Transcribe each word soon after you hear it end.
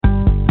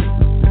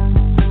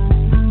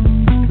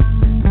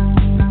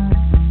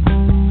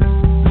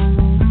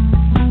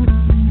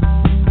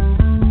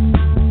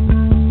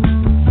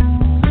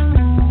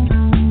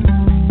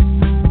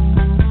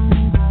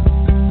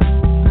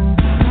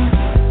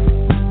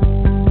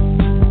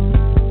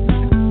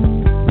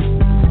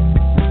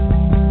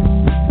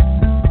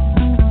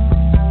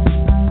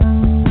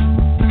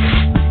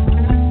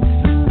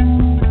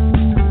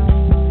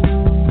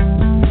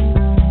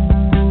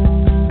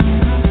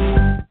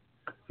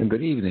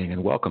evening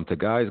and welcome to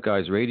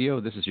Guys Radio.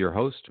 This is your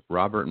host,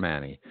 Robert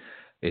Manny.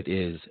 It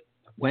is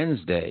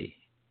Wednesday,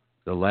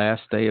 the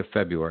last day of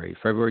February,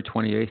 February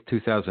 28th,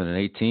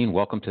 2018.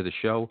 Welcome to the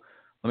show.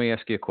 Let me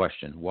ask you a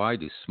question. Why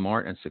do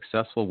smart and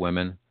successful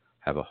women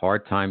have a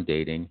hard time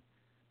dating,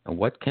 and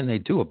what can they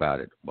do about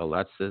it? Well,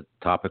 that's the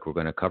topic we're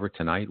going to cover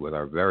tonight with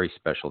our very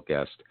special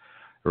guest,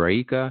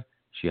 Raika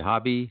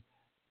Shihabi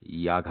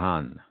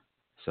Yaghan.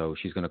 So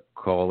she's going to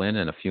call in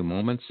a few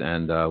moments,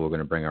 and we're going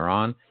to bring her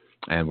on.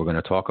 And we're going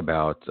to talk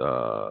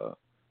about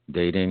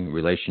dating,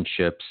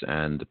 relationships,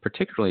 and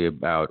particularly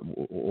about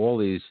all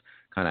these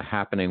kind of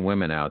happening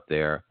women out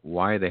there.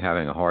 Why are they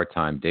having a hard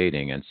time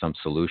dating, and some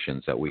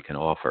solutions that we can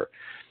offer.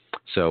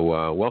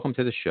 So welcome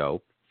to the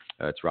show.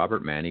 It's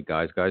Robert Manny,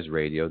 Guys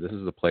Radio. This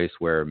is the place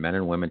where men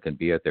and women can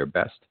be at their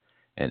best,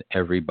 and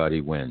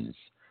everybody wins.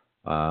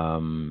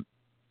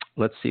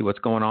 Let's see what's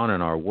going on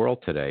in our world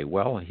today.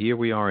 Well, here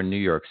we are in New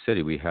York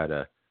City. We had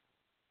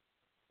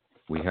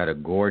a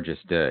gorgeous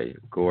day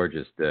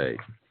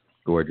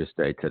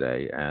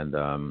today,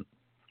 and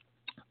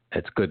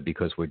it's good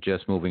because we're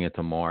just moving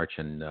into March,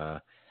 and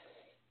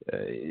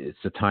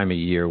it's a time of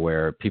year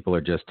where people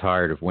are just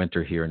tired of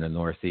winter here in the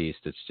Northeast.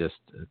 It's just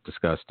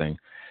disgusting.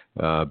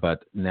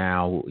 But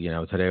now,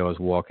 today I was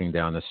walking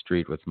down the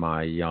street with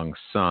my young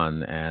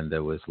son, and it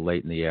was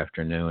late in the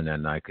afternoon,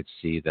 and I could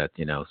see that,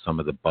 some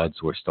of the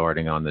buds were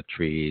starting on the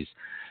trees.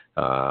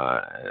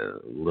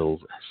 Little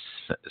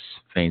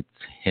faint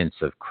hints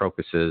of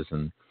crocuses,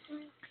 and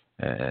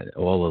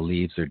all the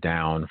leaves are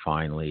down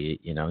finally.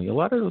 A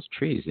lot of those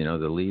trees, the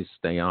leaves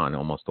stay on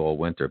almost all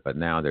winter, but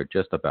now they're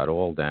just about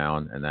all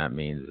down, and that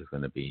means there's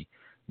going to be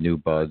new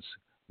buds,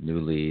 new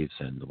leaves,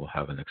 and we'll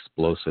have an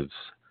explosive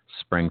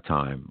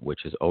springtime,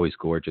 which is always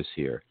gorgeous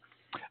here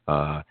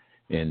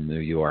in New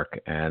York,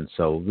 and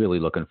so really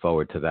looking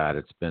forward to that.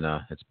 It's been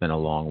a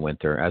long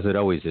winter, as it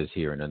always is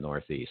here in the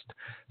Northeast.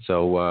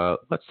 So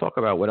let's talk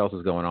about what else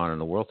is going on in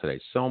the world today.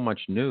 So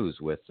much news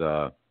with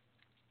our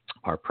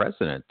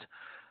president.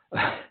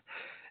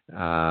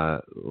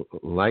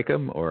 Like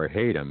him or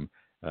hate him,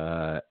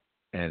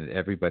 and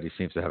everybody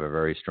seems to have a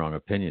very strong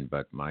opinion.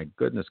 But my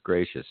goodness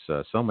gracious,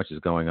 so much is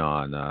going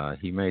on.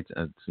 He made,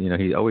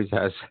 he always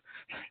has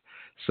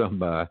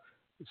some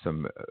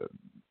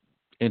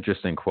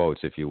interesting quotes,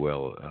 if you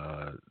will.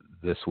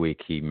 This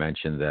week he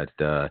mentioned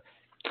that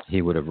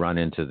he would have run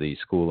into the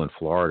school in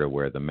Florida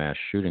where the mass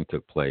shooting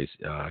took place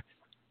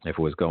if it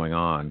was going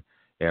on,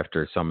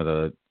 after some of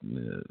the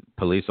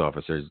police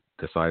officers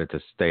decided to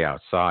stay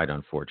outside,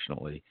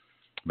 unfortunately.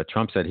 But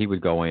Trump said he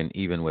would go in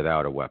even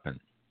without a weapon,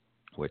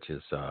 which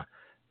is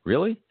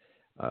really?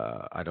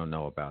 I don't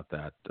know about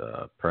that,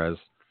 Prez.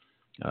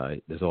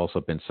 There's also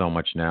been so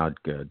much now.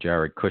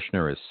 Jared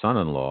Kushner, his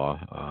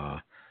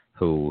son-in-law,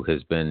 who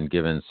has been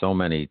given so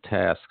many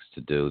tasks to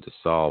do to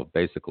solve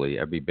basically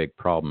every big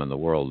problem in the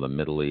world, the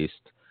Middle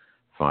East,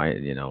 the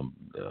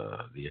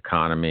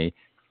economy,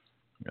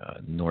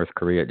 North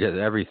Korea, just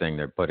everything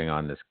they're putting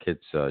on this kid's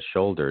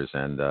shoulders.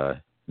 And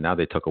now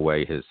they took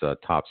away his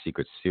top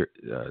secret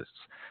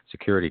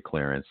security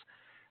clearance.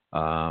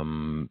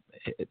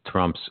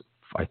 Trump's,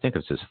 I think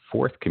it's his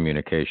fourth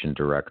communication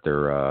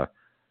director,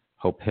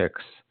 Hope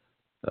Hicks.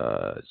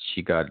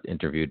 She got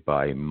interviewed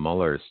by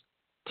Mueller's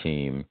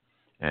team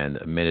and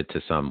admitted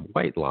to some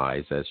white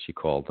lies, as she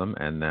called them,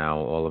 and now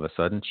all of a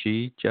sudden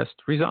she just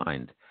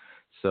resigned.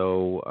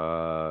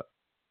 So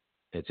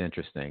it's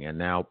interesting. And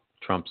now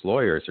Trump's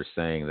lawyers are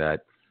saying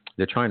that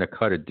they're trying to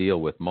cut a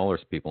deal with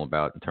Mueller's people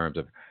in terms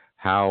of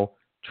how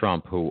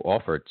Trump, who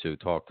offered to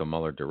talk to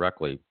Mueller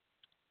directly,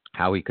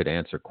 how he could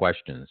answer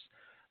questions.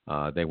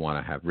 They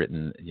want to have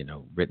written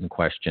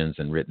questions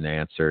and written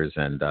answers,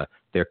 and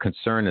their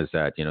concern is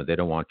that they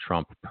don't want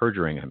Trump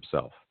perjuring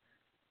himself,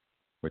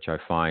 which I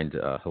find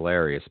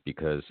hilarious,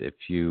 because if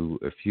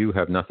you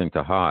have nothing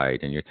to hide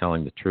and you're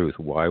telling the truth,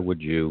 why would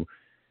you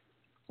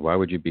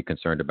be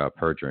concerned about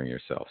perjuring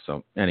yourself?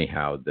 So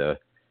anyhow, the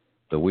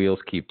wheels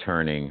keep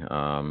turning.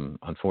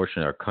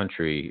 Unfortunately, our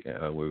country,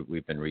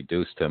 we've been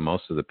reduced to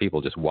most of the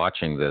people just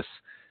watching this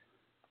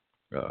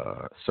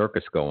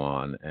circus go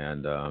on,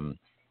 and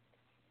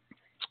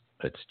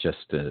it's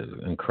just an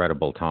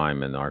incredible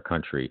time in our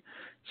country.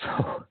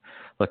 So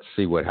let's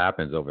see what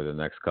happens over the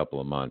next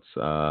couple of months.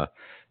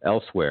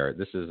 Elsewhere,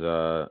 this is,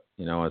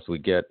 as we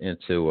get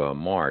into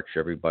March,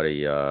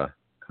 everybody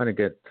kind of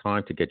get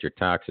time to get your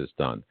taxes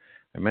done.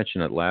 I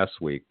mentioned it last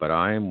week, but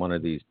I am one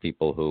of these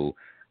people who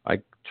I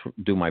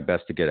do my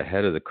best to get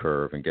ahead of the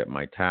curve and get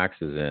my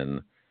taxes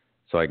in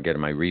so I can get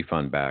my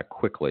refund back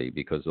quickly,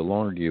 because the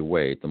longer you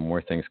wait, the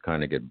more things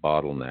kind of get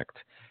bottlenecked.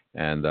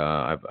 And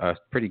I've had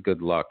pretty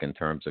good luck in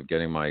terms of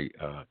getting my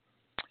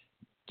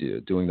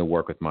doing the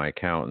work with my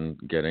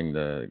accountant, getting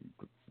the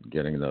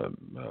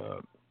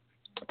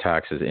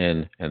taxes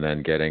in, and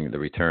then getting the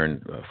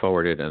return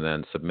forwarded and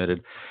then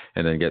submitted,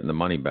 and then getting the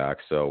money back.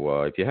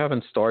 So if you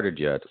haven't started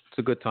yet, it's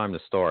a good time to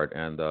start,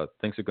 and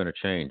things are going to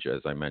change,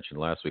 as I mentioned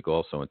last week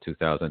also in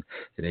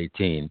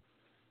 2018.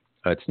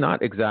 It's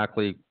not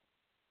exactly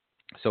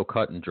so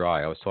cut and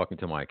dry. I was talking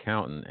to my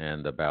accountant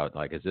and about,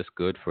 is this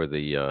good for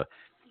the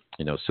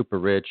super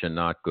rich and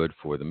not good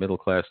for the middle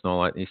class and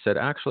all that. And he said,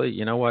 actually,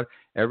 you know what?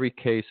 Every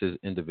case is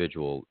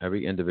individual.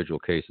 Every individual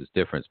case is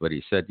different. But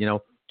he said,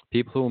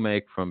 people who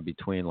make from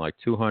between like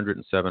 200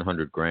 and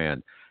 700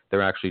 grand,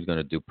 they're actually going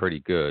to do pretty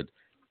good.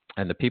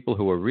 And the people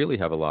who really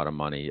have a lot of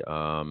money,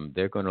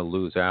 they're going to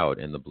lose out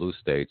in the blue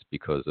states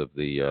because of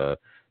the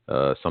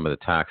some of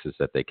the taxes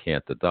that they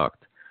can't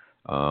deduct.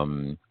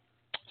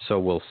 So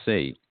we'll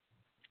see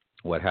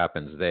what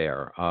happens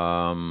there.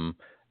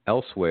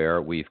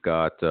 Elsewhere, we've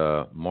got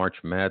March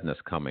Madness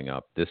coming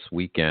up this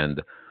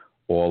weekend.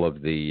 All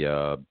of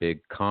the big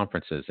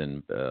conferences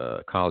in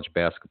college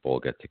basketball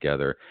get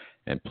together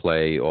and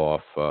play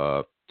off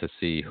to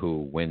see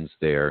who wins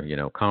their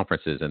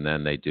conferences, and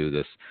then they do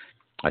this.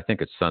 I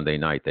think it's Sunday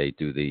night. They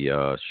do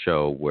the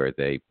show where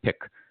they pick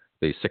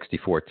the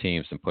 64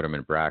 teams and put them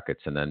in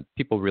brackets, and then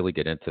people really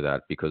get into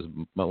that because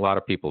a lot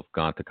of people have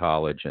gone to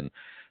college and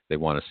they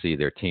want to see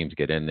their teams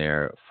get in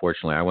there.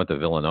 Fortunately, I went to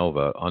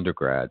Villanova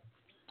undergrad,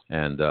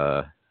 and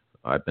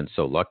I've been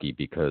so lucky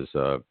because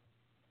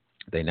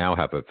they now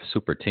have a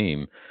super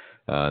team.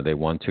 They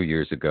won 2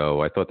 years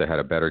ago. I thought they had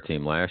a better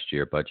team last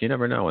year, but you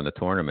never know. In the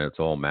tournament, it's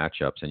all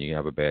matchups, and you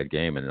have a bad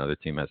game, and another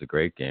team has a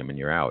great game, and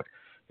you're out.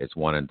 It's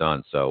one and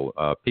done. So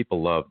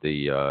people love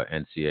the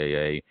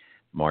NCAA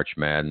March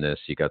Madness.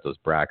 You got those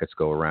brackets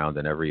go around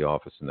in every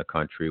office in the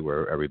country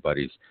where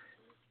everybody's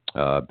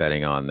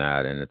betting on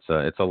that, and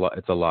it's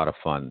a lot of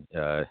fun.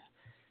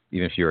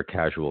 Even if you're a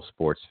casual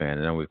sports fan.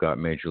 And then we've got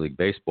Major League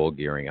Baseball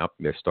gearing up.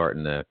 They're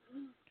starting to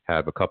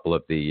have a couple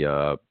of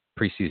the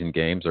preseason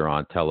games are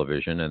on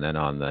television, and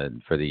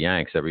then for the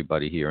Yanks,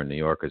 everybody here in New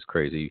York is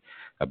crazy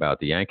about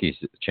the Yankees'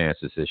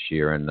 chances this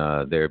year, and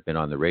they've been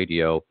on the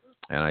radio.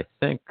 And I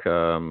think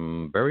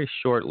very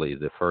shortly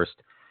the first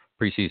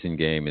preseason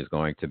game is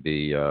going to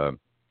be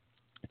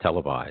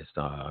televised.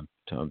 I'm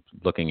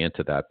looking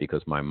into that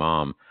because my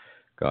mom,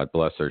 God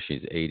bless her,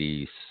 she's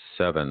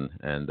 87,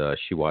 and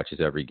she watches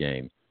every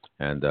game.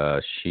 And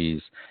her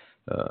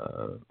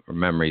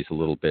memory's a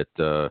little bit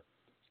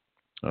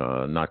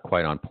not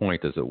quite on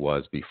point as it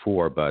was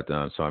before, but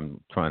so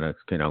I'm trying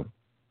to,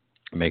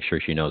 make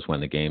sure she knows when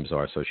the games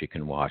are so she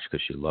can watch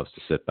because she loves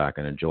to sit back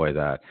and enjoy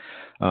that.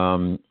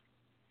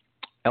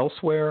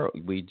 Elsewhere,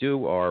 we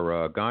do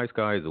our Guys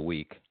Guy of the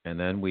Week, and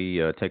then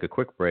we take a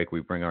quick break. We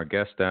bring our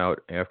guest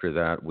out. After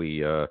that, we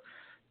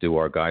do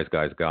our Guys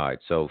Guide.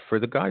 So for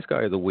the Guys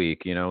Guy of the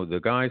Week, the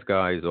Guys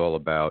Guy is all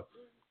about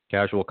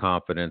casual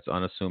confidence,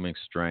 unassuming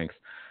strength,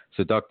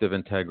 seductive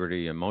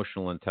integrity,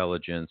 emotional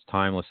intelligence,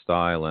 timeless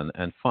style,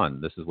 and fun.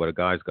 This is what a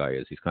Guy's Guy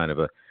is. He's kind of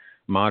a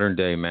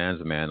modern-day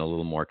man's man, a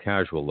little more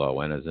casual,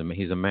 though, and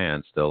he's a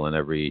man still in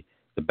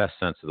the best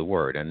sense of the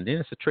word. And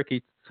it's a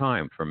tricky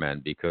time for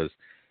men because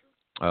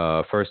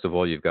first of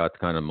all, you've got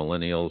kind of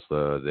millennials.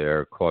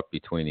 They're caught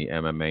between the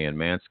MMA and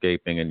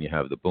manscaping, and you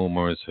have the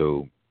boomers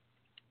who,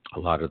 a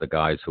lot of the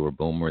guys who are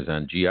boomers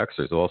and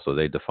GXers also,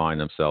 they define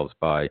themselves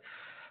by,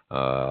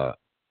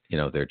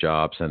 their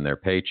jobs and their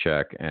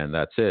paycheck, and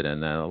that's it.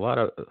 And then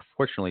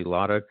fortunately, a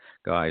lot of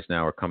guys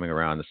now are coming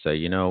around to say,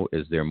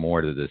 is there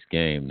more to this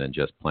game than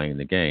just playing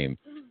the game?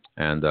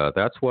 And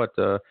that's what,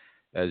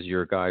 as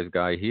your Guy's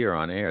Guy here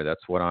on air,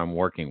 that's what I'm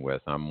working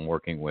with. I'm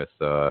working with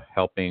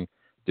helping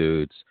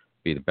dudes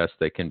be the best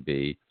they can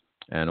be,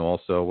 and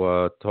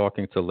also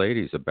talking to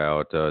ladies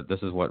about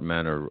this is what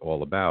men are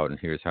all about, and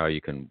here's how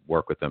you can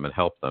work with them and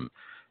help them.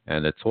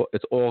 And it's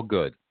all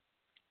good.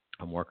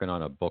 I'm working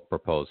on a book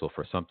proposal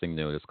for something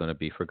new that's going to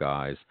be for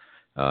guys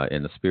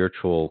in the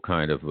spiritual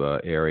kind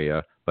of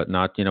area, but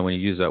not, when you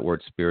use that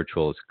word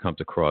spiritual, it comes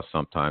across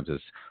sometimes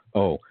as,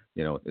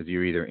 if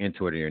you're either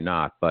into it or you're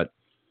not. But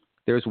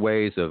there's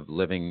ways of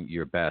living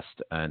your best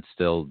and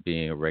still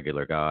being a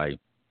regular guy.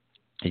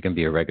 You can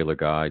be a regular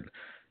guy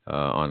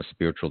on a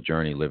spiritual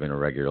journey, living a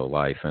regular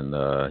life, and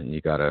I'm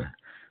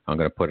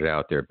going to put it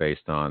out there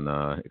based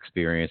on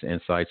experience,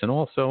 insights, and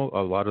also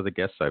a lot of the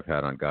guests I've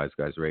had on Guys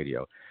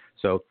Radio.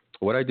 So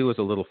what I do is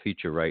a little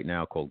feature right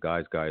now called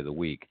Guys Guy of the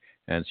Week,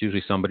 and it's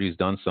usually somebody who's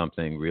done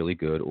something really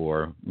good,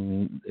 or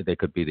they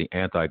could be the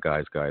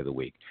anti-Guys Guy of the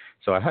Week.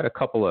 So I had a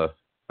couple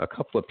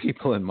of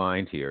people in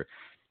mind here,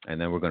 and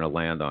then we're going to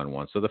land on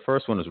one. So the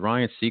first one is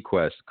Ryan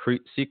Seacrest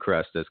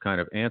as kind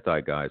of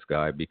anti-Guys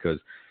Guy, because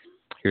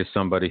here's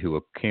somebody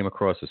who came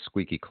across as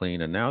squeaky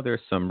clean, and now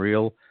there's some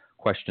real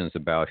questions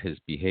about his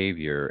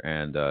behavior,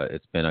 and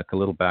it's been a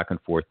little back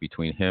and forth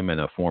between him and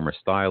a former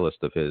stylist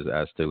of his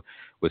as to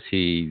was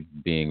he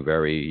being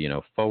very,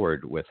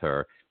 forward with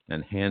her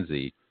and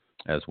handsy,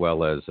 as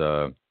well as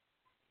a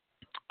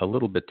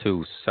little bit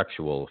too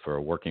sexual for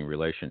a working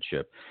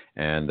relationship.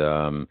 And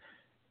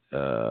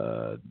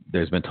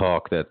there's been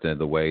talk that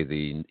the way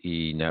the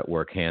E!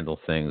 Network handled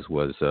things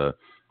was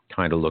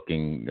kind of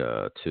looking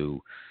to.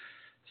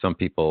 Some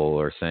people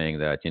are saying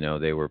that,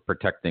 they were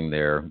protecting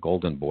their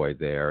golden boy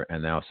there.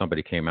 And now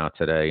somebody came out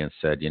today and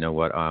said,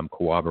 what, I'm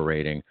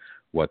corroborating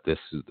what this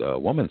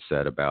woman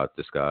said about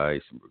this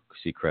guy's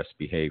Seacrest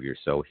behavior.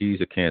 So he's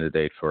a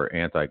candidate for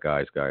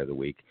anti-Guys Guy of the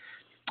Week.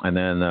 And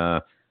then,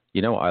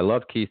 I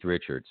love Keith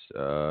Richards.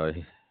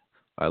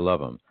 I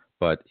love him.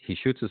 but he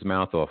shoots his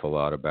mouth off a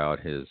lot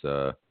about his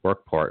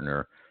work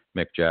partner,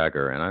 Mick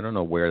Jagger, and I don't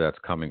know where that's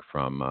coming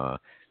from.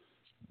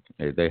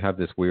 They have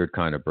this weird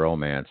kind of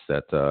bromance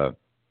that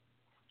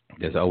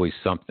there's always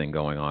something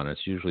going on.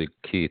 It's usually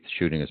Keith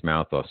shooting his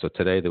mouth off. So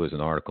today there was an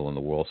article in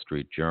the Wall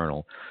Street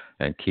Journal,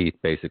 and Keith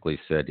basically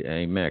said,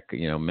 hey, Mick,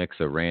 Mick's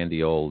a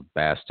randy old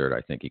bastard, I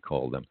think he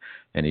called him,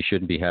 and he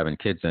shouldn't be having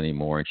kids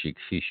anymore, and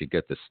he should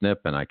get the snip,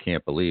 and I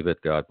can't believe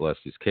it. God bless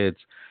his kids.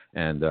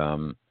 And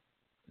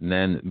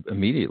then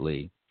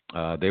immediately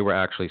they were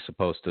actually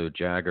supposed to,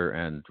 Jagger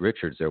and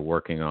Richards, they're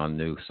working on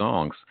new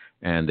songs,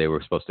 and they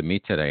were supposed to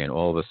meet today, and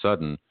all of a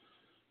sudden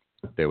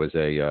there was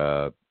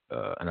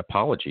an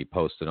apology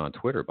posted on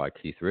Twitter by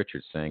Keith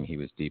Richards saying he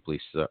was deeply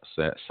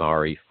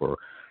sorry for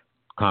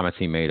comments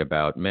he made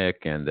about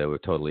Mick, and they were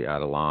totally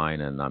out of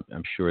line. And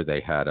I'm sure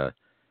they had a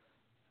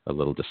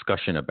little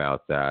discussion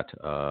about that,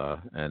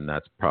 and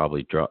that's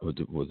probably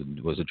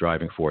was a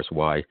driving force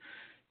why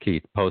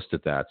Keith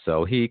posted that.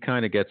 So he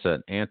kind of gets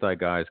an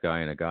anti-guys guy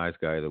and a guys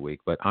guy of the week.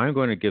 But I'm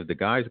going to give the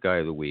guys guy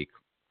of the week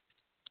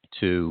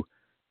to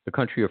the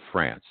country of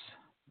France.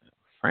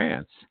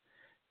 France.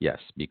 Yes,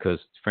 because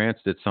France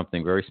did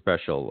something very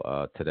special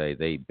today.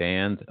 They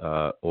banned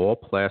all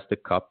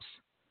plastic cups,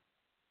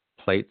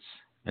 plates,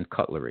 and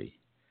cutlery.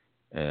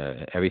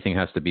 Everything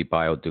has to be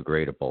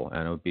biodegradable,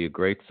 and it would be a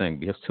great thing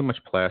because too much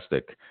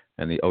plastic,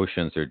 and the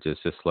oceans are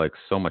just like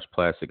so much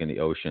plastic in the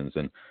oceans,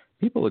 and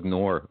people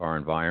ignore our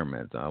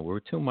environment. We're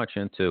too much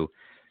into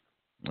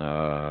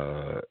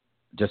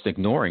just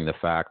ignoring the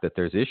fact that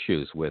there's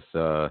issues with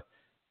our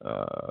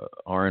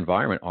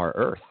environment, our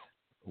Earth.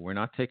 We're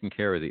not taking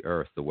care of the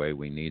Earth the way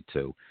we need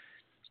to.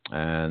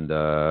 And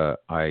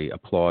I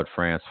applaud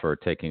France for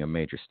taking a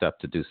major step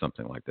to do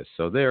something like this.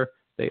 So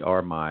they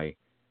are my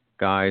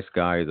guys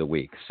guy of the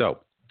week. So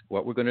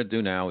what we're going to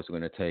do now is we're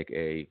going to take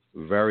a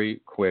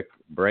very quick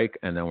break,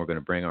 and then we're going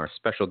to bring our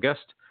special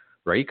guest,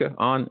 Raika,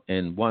 on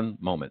in one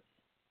moment.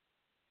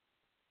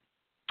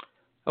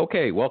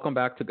 Okay, welcome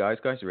back to Guys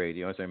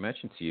Radio. As I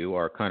mentioned to you,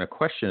 our kind of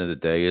question of the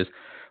day is,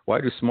 why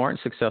do smart and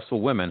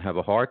successful women have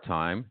a hard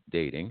time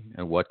dating,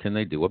 and what can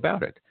they do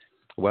about it?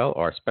 Well,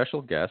 our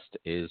special guest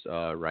is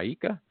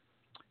Raika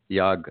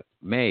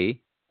Yagmay,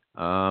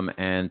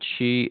 and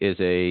she is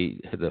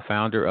the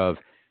founder of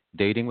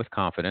Dating with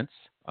Confidence.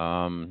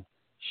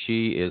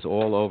 She is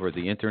all over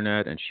the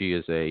internet, and she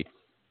is a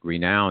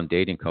renowned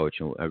dating coach,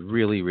 and a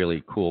really,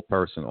 really cool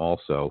person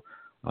also.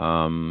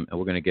 And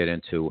we're going to get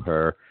into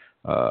her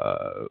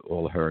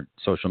all her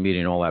social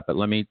media and all that, but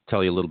let me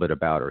tell you a little bit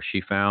about her.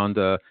 She found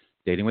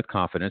Dating with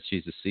Confidence.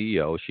 She's the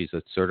CEO. She's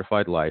a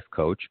certified life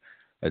coach,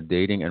 a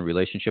dating and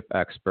relationship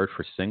expert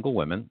for single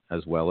women,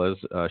 as well as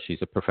she's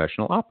a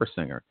professional opera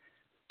singer.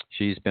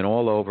 She's been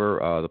all over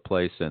the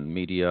place in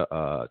media,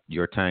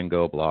 Your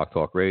Tango, Blog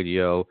Talk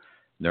Radio,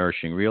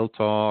 Nourishing Real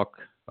Talk,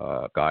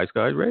 Guys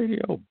Guide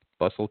Radio,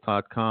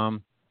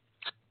 Bustle.com.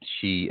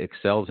 She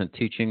excels in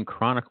teaching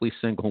chronically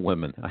single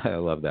women, I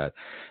love that,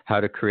 how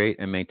to create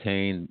and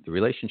maintain the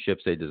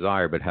relationships they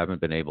desire but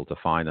haven't been able to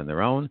find on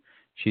their own.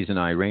 She's an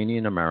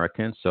Iranian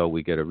American, so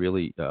we get a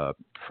really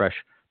fresh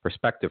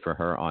perspective for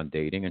her on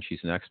dating, and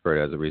she's an expert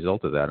as a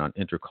result of that on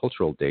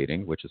intercultural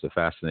dating, which is a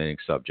fascinating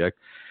subject.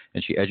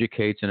 And she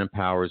educates and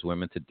empowers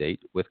women to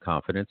date with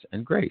confidence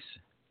and grace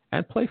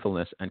and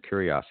playfulness and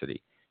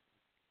curiosity.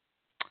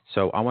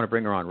 So I want to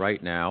bring her on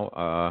right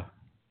now.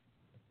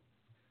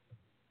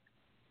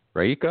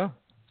 Raika,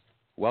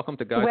 welcome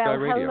to Guys Guy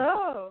Radio.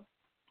 Hello.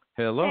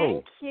 Hello.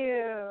 Thank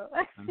you.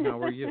 And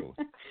how are you?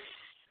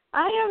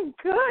 I am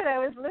good. I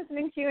was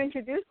listening to you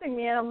introducing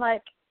me, and I'm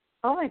like,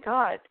 oh, my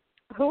God,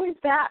 who is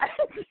that?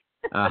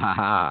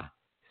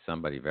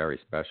 Somebody very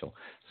special.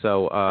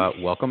 So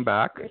welcome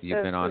back.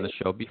 You've been on the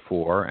show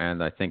before,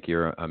 and I think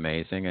you're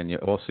amazing. And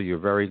you're a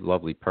very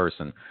lovely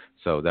person,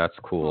 so that's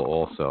cool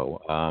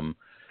also.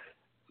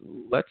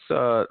 Let's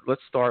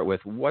start with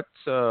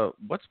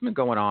what's been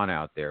going on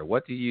out there.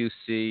 What do you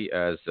see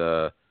as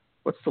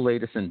what's the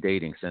latest in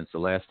dating since the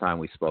last time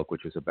we spoke,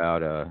 which was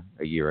about a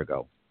year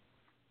ago?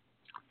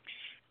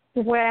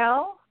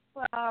 Well,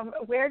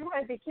 where do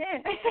I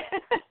begin?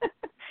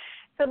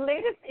 The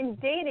latest in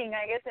dating,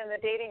 I guess, in the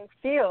dating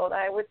field,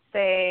 I would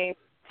say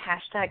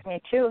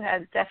 #MeToo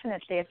has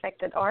definitely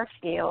affected our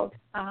field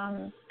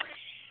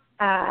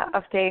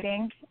of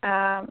dating.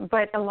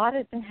 But a lot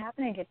has been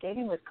happening at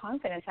Dating with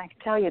Confidence, I can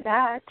tell you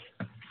that.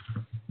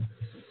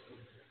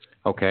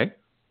 Okay.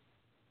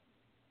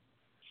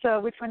 So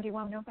which one do you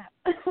want to know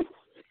about?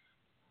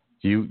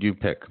 You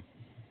pick.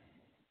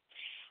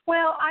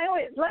 Well,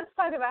 let's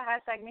talk about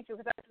 #MeToo,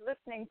 because I was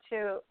listening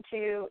to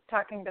you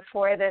talking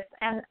before this,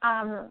 and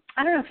I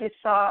don't know if you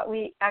saw,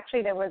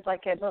 there was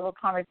like a little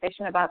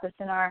conversation about this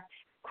in our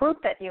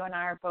group that you and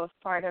I are both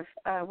part of,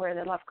 where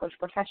the Love Coach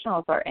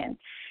Professionals are in.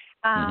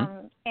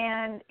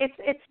 And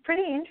it's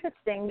pretty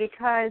interesting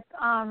because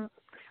I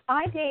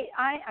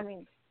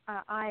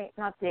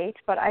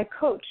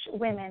coach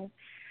women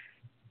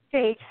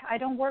date. I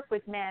don't work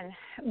with men,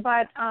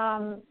 but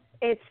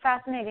it's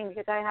fascinating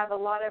because I have a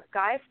lot of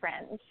guy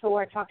friends who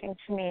are talking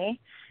to me,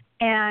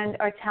 and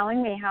are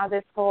telling me how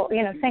this whole,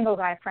 single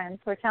guy friends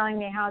were telling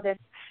me how this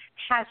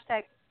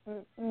hashtag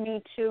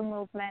Me Too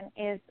movement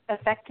is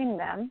affecting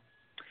them.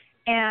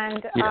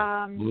 And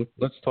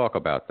let's talk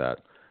about that.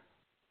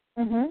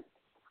 Mhm.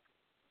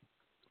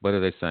 What are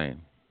they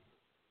saying?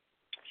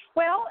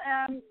 Well,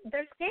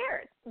 they're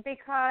scared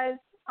because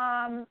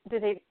do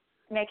they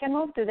make a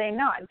move? Do they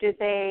not? Do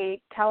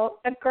they tell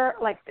a girl,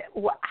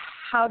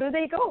 how do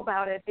they go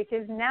about it?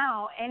 Because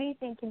now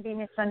anything can be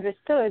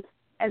misunderstood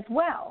as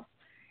well.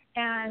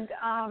 And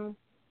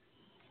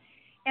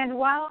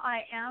while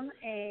I am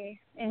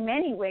in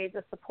many ways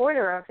a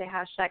supporter of the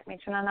hashtag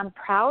 #MeToo, and I'm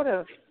proud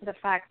of the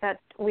fact that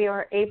we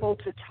are able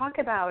to talk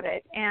about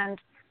it,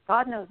 and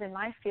God knows in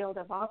my field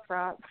of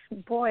opera,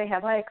 boy,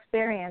 have I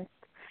experienced,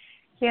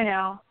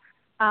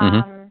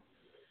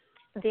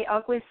 the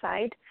ugly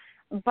side.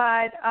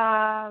 But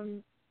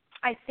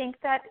I think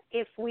that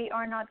if we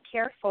are not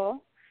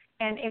careful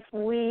and if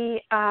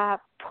we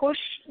push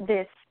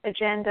this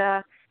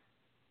agenda,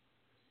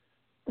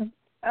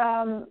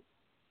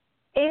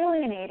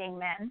 alienating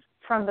men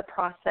from the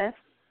process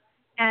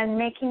and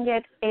making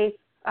it a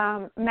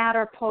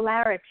matter of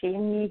polarity,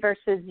 me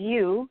versus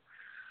you,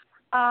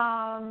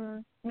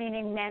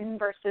 meaning men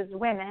versus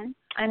women,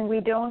 and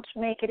we don't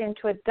make it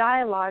into a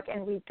dialogue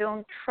and we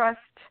don't trust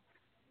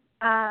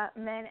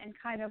men and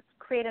kind of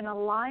create an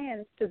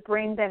alliance to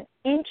bring them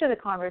into the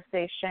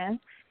conversation,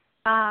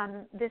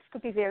 this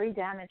could be very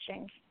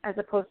damaging as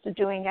opposed to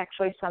doing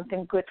actually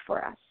something good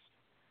for us.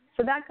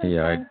 So that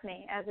concerns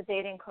me as a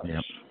dating coach.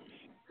 Yep.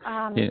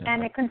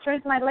 And it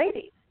concerns my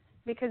ladies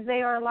because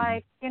they are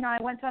like, I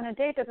went on a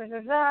date,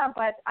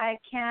 but I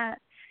can't,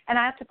 and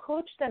I have to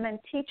coach them and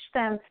teach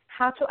them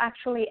how to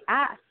actually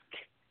ask.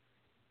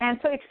 And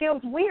so it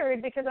feels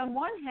weird because on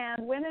one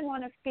hand, women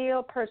want to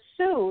feel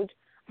pursued,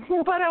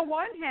 but on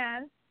one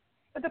hand,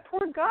 the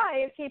poor guy,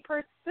 if he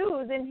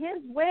pursues in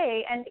his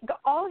way, and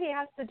all he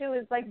has to do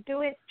is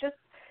do it just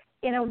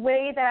in a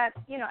way that,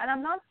 and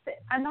I'm not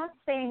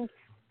saying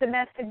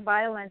domestic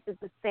violence is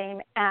the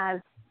same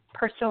as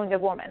pursuing a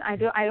woman. I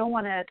don't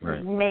want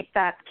to make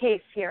that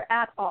case here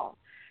at all.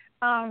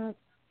 Or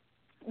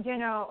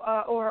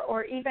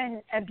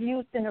even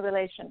abuse in a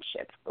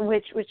relationship,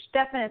 which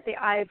definitely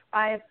I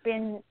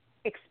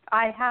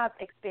have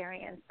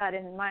experienced that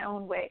in my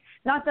own way.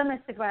 Not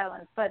domestic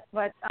violence, but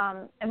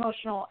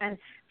emotional and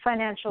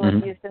financial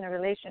abuse in a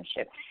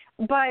relationship.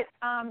 But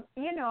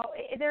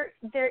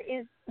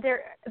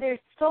there's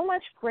so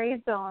much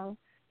gray zone,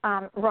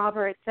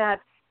 Robert,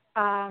 that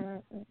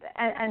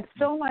and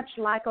so much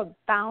lack of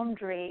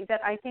boundary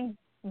that I think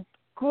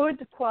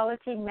good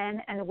quality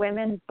men and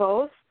women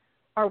both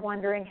are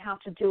wondering how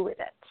to do with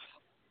it.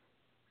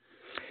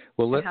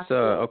 Well, let's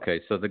okay.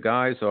 So the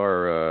guys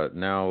are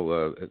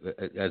now,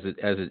 as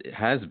it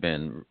has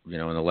been, in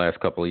the last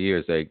couple of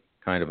years, they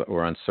kind of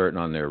were uncertain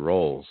on their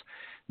roles.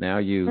 Now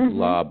you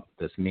lob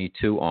this Me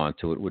Too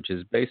onto it, which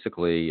is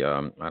basically,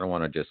 I don't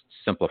want to just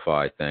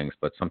simplify things,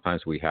 but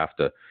sometimes we have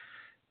to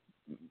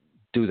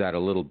do that a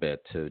little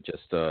bit to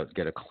just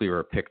get a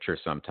clearer picture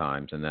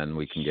sometimes, and then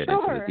we can get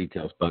into the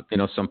details. But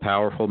some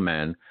powerful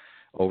men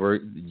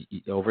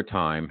over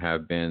time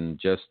have been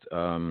just,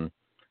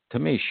 to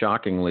me,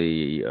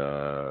 shockingly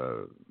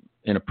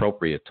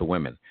inappropriate to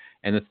women.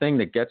 And the thing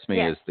that gets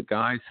me is the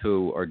guys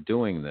who are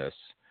doing this.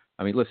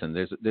 I mean, listen,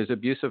 there's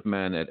abusive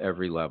men at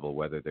every level,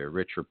 whether they're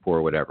rich or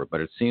poor, whatever.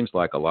 But it seems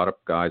like a lot of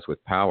guys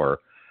with power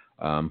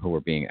who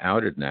are being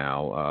outed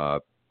now,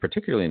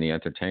 particularly in the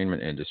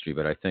entertainment industry,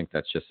 but I think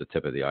that's just the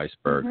tip of the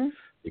iceberg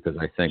because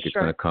I think it's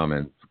going to come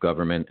in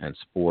government and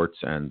sports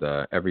and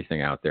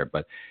everything out there.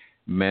 But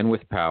men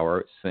with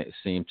power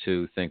seem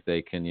to think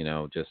they can,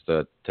 just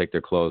take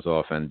their clothes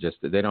off and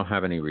they don't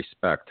have any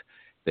respect.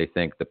 They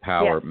think the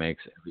power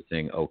makes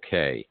everything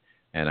okay.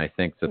 And I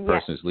think the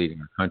person who's leading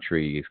our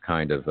country is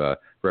kind of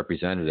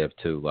representative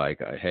to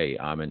hey,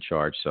 I'm in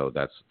charge, so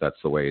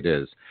that's the way it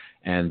is.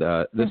 And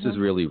this is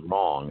really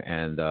wrong.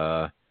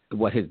 And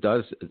what it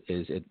does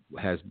is it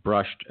has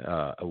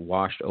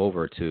washed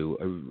over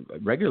to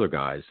regular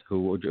guys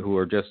who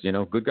are just,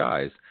 good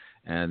guys.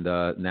 And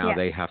now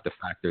they have to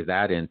factor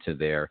that into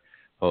their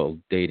whole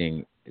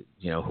dating,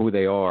 who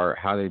they are,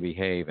 how they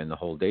behave, and the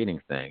whole dating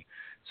thing.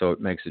 So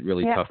it makes it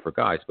really tough for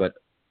guys.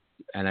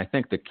 And I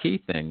think the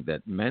key thing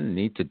that men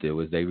need to do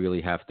is they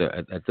really have to,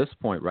 at this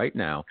point right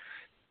now,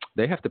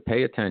 they have to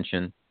pay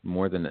attention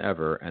more than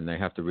ever, and they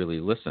have to really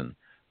listen.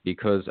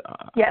 Because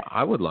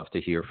I would love to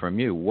hear from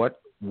you.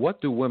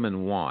 What do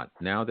women want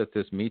now that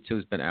this Me Too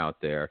has been out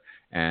there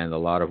and a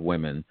lot of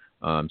women,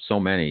 so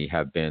many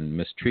have been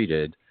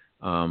mistreated?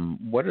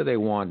 What do they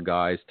want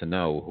guys to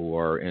know who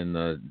are in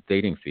the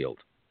dating field?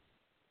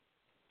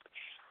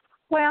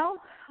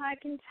 Well, I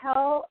can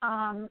tell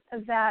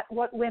that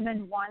what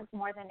women want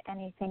more than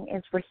anything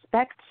is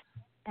respect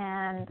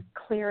and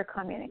clear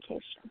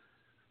communication.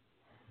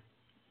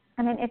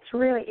 I mean,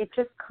 it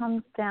just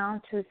comes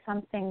down to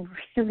something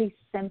really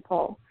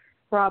simple,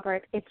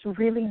 Robert. It's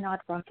really not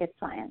rocket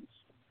science.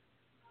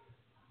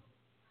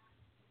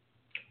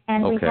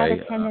 And we have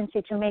a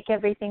tendency to make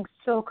everything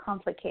so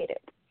complicated.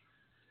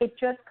 It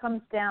just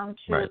comes down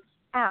to Right.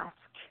 ask.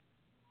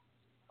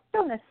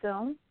 Don't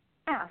assume.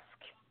 Ask.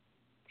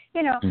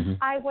 You know,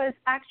 I was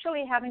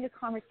actually having a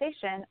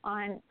conversation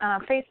on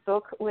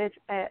Facebook with,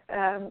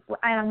 and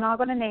I'm not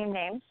going to name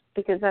names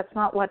because that's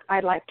not what I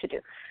like to do.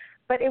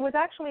 But it was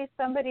actually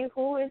somebody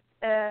who is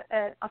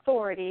an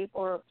authority,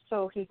 or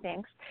so he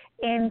thinks,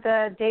 in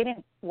the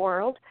dating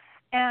world.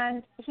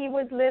 And he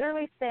was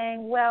literally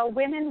saying, well,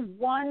 women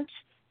want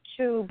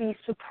to be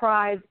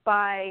surprised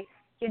by,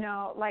 you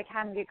know, like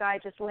having a guy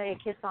just lay a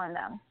kiss on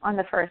them on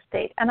the first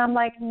date. And I'm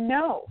like,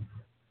 no,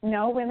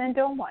 women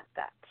don't want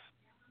that.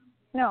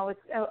 No, it's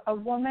a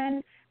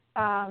woman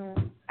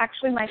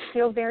actually might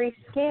feel very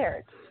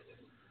scared.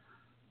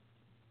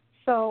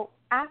 So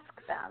ask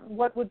them.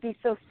 What would be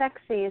so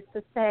sexy is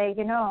to say,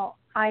 you know,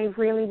 I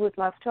really would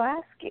love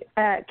to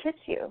kiss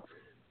you.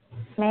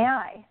 May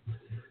I?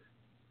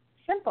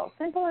 Simple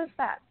as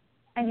that.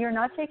 And you're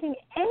not taking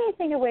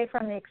anything away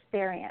from the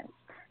experience,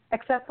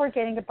 except for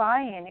getting a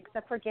buy-in,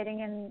 except for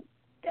getting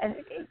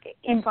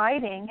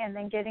inviting and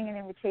then getting an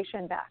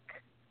invitation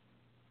back.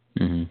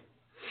 Mm-hmm.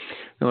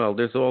 Well,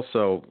 there's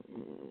also,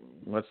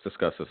 let's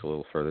discuss this a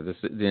little further.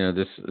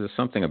 There's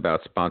something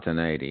about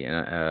spontaneity,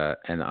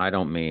 and I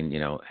don't mean, you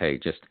know, hey,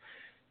 just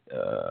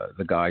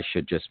the guy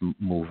should just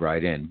move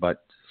right in.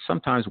 But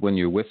sometimes when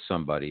you're with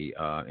somebody,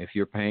 if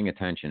you're paying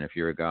attention, if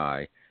you're a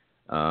guy,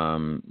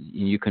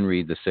 you can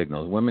read the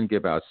signals. Women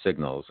give out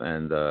signals,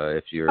 and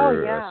if you're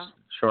a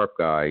sharp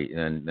guy,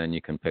 then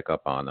you can pick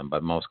up on them.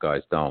 But most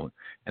guys don't,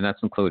 and that's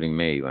including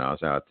me. When I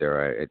was out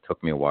there, it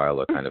took me a while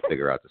to kind of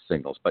figure out the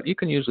signals. But you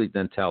can usually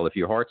then tell if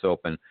your heart's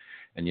open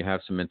and you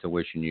have some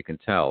intuition. You can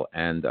tell.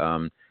 And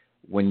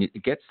when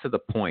it gets to the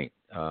point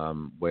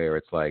where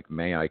it's like,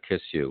 "May I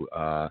kiss you?"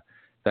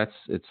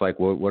 It's like,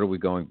 what are we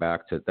going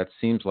back to? That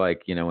seems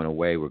like, you know, in a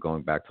way, we're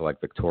going back to like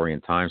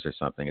Victorian times or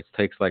something. It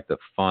takes like the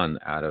fun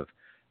out of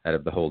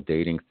the whole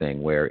dating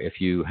thing, where if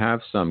you have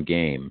some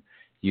game,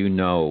 you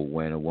know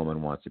when a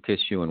woman wants to kiss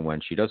you and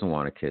when she doesn't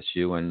want to kiss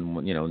you,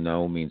 and you know,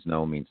 no means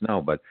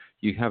no. But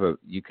you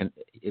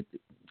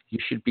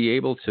should be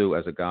able to,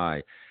 as a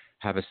guy,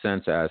 have a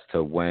sense as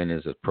to when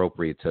is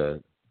appropriate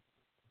to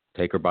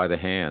take her by the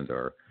hand,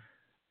 or,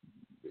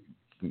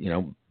 you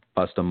know,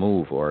 bust a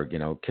move, or, you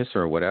know, kiss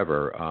her or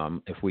whatever.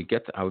 If we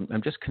get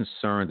I'm just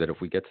concerned that if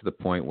we get to the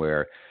point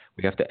where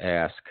we have to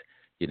ask,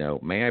 you know,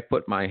 may I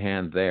put my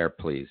hand there,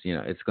 please? You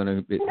know, it's going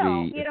to be, you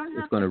don't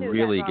have it's going to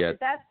really that, get.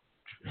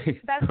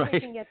 That's right?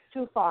 taking it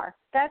too far.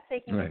 That's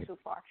taking right. it too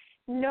far.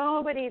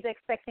 Nobody's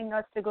expecting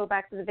us to go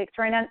back to the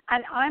Victorian.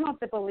 And I'm of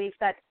the belief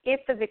that if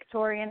in the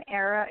Victorian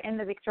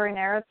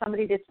era,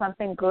 somebody did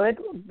something good,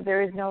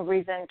 there is no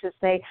reason to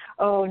say,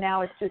 oh,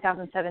 now it's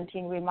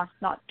 2017, we must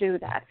not do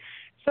that.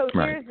 So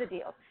here's the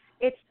deal.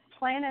 It's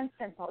plain and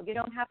simple. You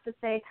don't have to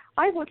say,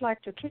 I would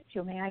like to kiss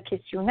you. May I kiss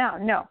you now?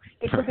 No.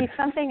 It could be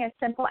something as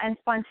simple and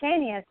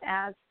spontaneous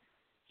as,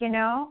 you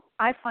know,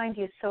 I find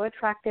you so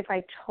attractive,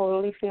 I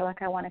totally feel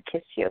like I want to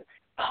kiss you.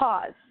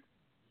 Pause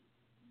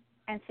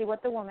and see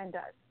what the woman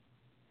does.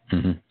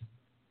 Mm-hmm.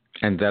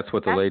 And that's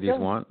what the ladies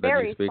want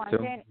that you speak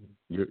spontaneous.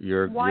 To?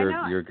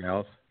 Your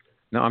gals?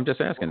 No, I'm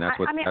just asking. That's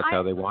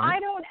how they want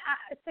it?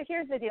 So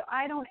here's the deal.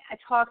 I don't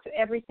talk to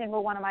every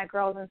single one of my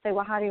girls and say,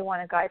 well, how do you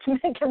want a guy to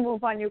make a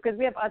move on you? Because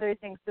we have other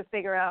things to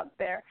figure out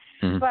there.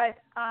 Mm-hmm.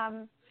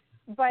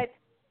 But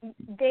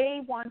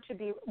they want to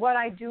be, what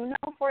I do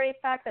know for a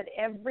fact that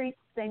every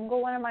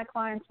single one of my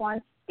clients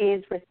wants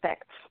is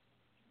respect.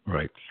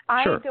 Right.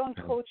 I Sure. don't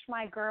coach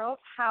my girls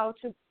how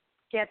to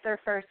get their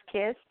first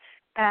kiss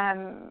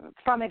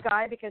from a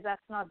guy, because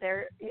that's not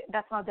their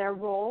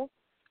role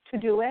to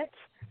do it.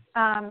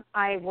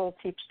 I will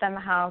teach them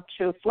how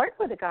to flirt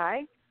with a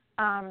guy,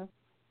 but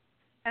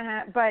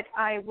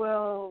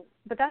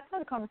that's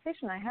not a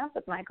conversation I have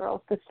with my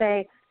girls to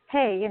say,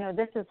 hey, you know,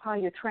 this is how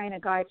you train a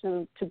guy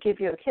to give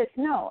you a kiss.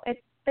 No,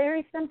 it's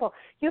very simple.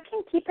 You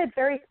can keep it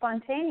very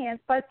spontaneous,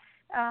 but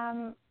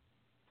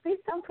please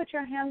don't put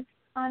your hands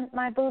on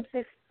my boobs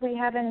if we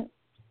haven't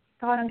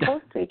gotten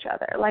close to each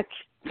other. Like,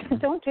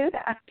 don't do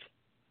that.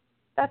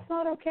 That's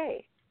not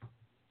okay.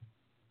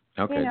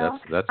 Okay, you know?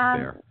 that's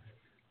fair.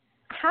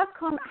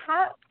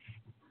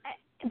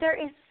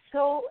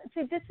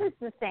 This is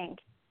the thing.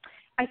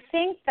 I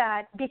think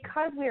that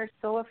because we are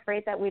so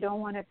afraid that we don't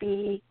want to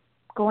be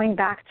going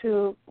back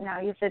to, now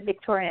you said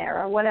Victorian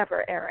era,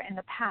 whatever era in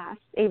the past,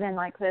 even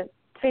like the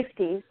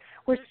 50s,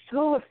 we're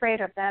so afraid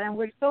of that, and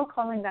we're so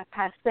calling that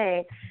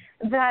passé,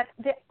 that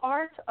the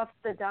art of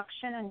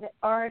seduction and the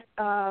art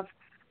of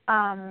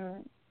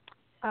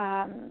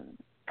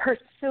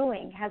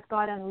pursuing has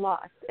gotten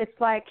lost. It's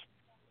like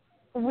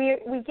we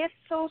get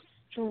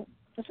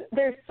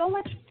there's so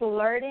much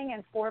flirting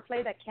and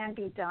foreplay that can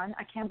be done.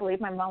 I can't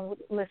believe my mom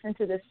would listen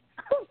to this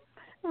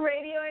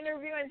radio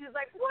interview and she's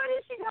like, what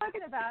is she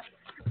talking about?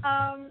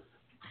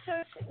 So,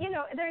 you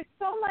know, there's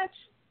so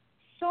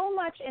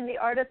much in the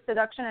art of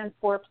seduction and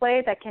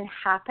foreplay that can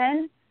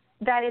happen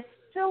that is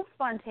still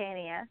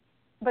spontaneous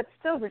but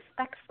still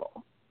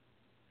respectful.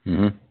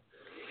 Mm-hmm.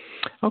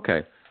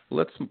 Okay.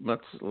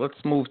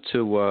 let's move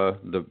to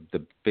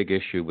the big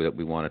issue that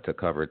we wanted to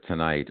cover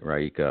tonight,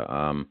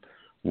 Raika.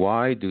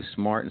 Why do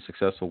smart and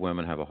successful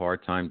women have a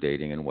hard time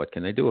dating, and what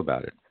can they do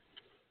about it?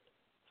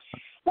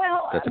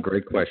 Well, that's a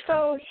great question.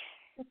 So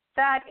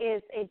that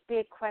is a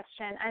big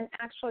question, and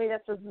actually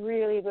that's a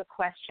really good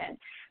question.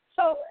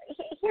 So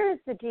here's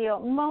the deal.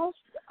 Most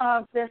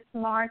of the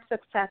smart,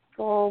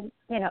 successful,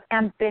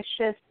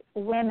 ambitious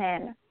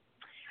women,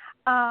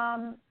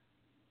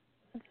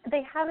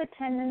 they have a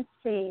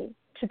tendency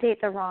to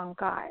date the wrong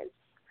guys.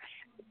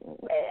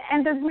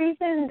 And the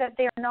reason that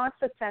they are not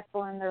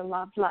successful in their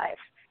love life,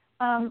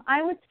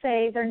 I would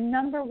say their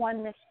number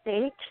one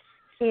mistake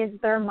is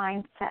their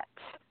mindset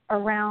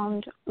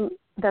around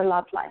their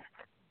love life.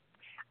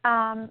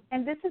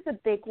 And this is a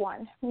big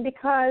one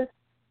because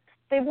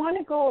they want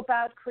to go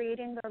about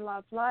creating their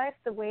love life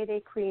the way they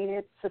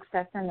created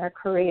success in their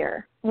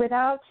career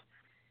without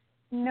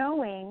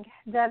knowing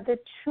that the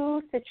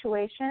two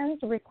situations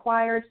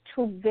require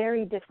two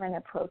very different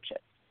approaches.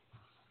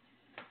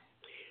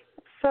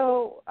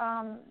 So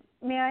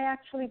may I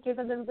actually give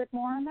a little bit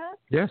more on that?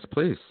 Yes,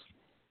 please.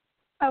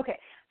 Okay.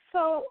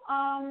 So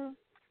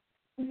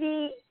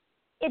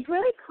it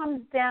really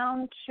comes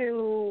down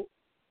to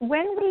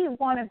when we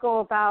want to go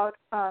about,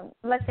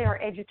 let's say,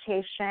 our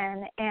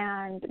education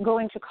and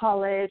going to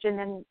college and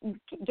then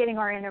getting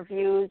our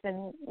interviews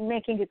and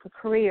making a good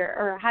career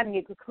or having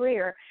a good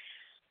career,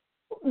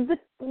 the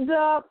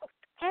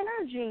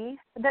energy,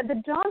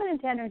 the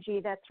dominant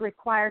energy that's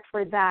required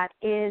for that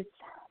is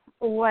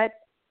what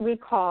we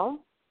call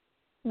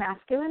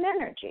masculine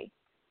energy.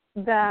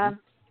 The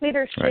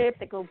leadership,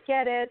 the go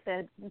get it,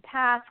 the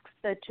tasks,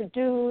 the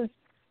to-dos,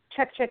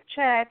 check,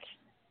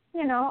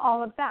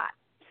 all of that.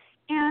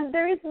 And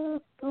there is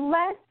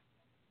less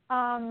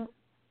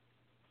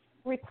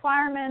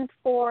requirement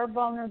for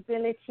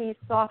vulnerability,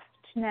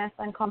 softness,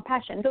 and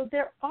compassion, though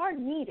they are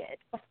needed.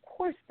 Of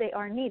course they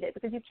are needed,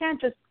 because you can't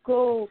just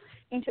go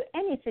into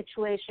any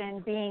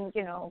situation being,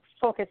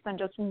 focused on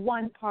just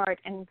one part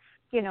and,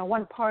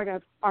 one part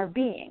of our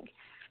being.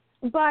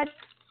 But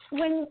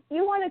when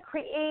you want to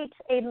create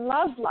a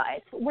love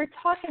life, we're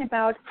talking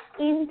about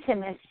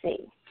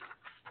intimacy.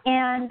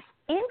 And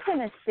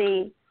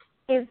intimacy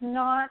is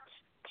not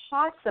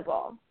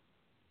possible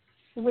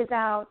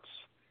without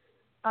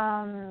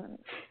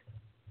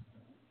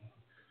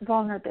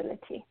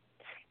vulnerability.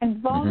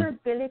 And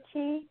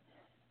vulnerability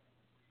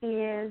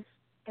is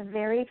a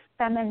very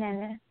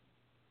feminine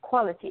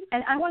quality.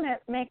 And I want to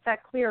make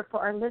that clear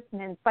for our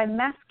listeners. By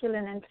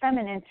masculine and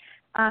feminine,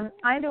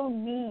 I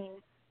don't mean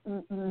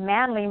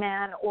manly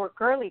man or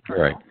girly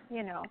girl,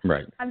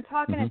 Right. I'm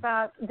talking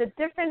about the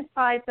different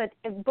sides that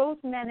both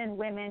men and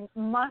women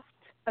must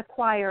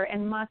acquire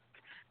and must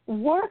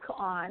work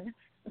on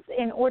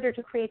in order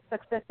to create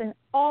success in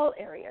all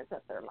areas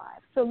of their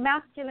lives. So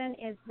masculine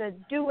is the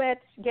do it,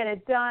 get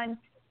it done.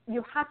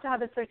 You have to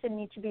have a certain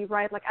need to be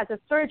right. Like as a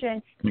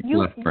surgeon,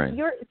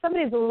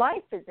 somebody's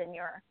life is in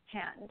your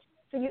hand.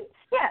 So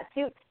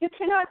you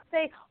cannot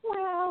say,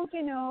 well,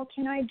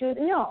 can I do it?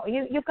 No,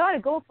 you got to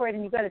go for it,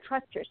 and you got to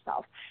trust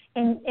yourself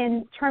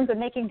in terms of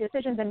making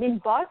decisions and being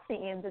bossy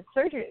in the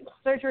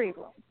surgery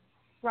room,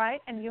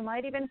 right? And you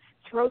might even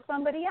throw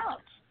somebody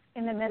out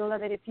in the middle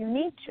of it if you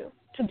need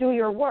to do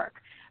your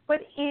work.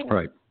 But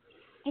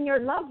in your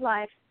love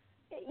life,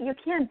 you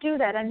can't do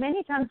that. And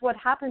many times what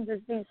happens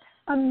is these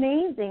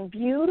amazing,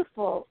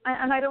 beautiful,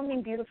 and I don't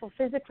mean beautiful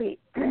physically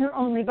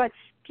only, but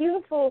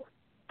beautiful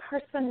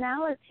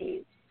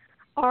personalities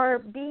are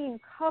being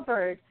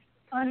covered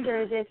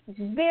under this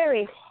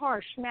very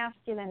harsh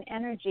masculine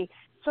energy.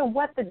 So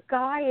what the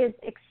guy is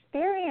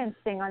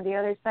experiencing on the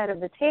other side of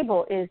the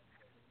table is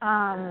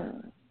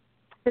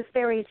this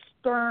very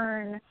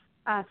stern,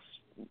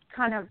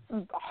 kind of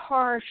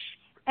harsh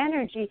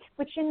energy,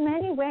 which in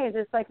many ways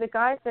is like the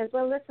guy says,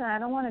 well, listen, I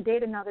don't want to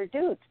date another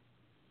dude.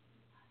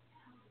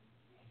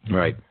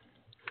 Right.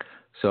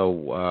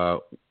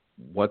 So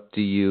how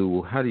do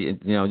you,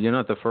 you're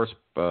not the first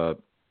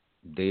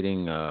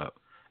dating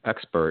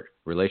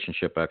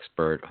relationship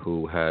expert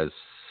who has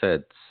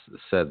said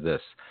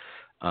this.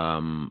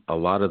 A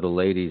lot of the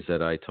ladies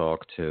that I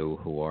talk to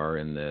who are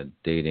in the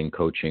dating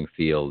coaching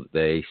field,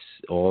 they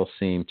all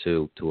seem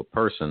to a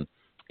person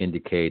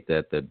indicate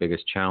that the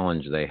biggest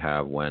challenge they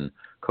have when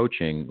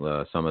coaching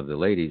some of the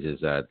ladies is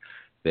that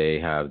they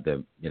have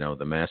the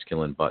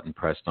masculine button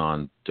pressed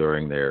on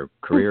during their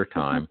career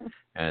time,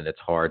 and it's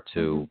hard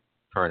to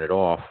turn it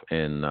off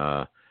in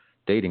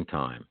dating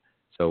time.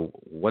 So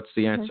what's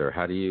the answer?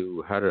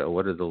 You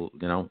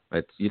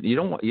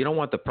don't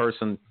want the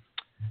person,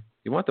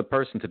 you want the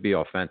person to be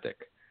authentic.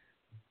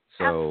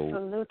 So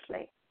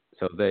absolutely.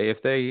 So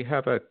if they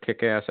have a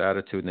kick-ass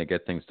attitude and they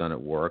get things done at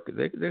work,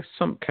 there's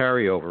some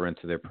carryover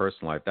into their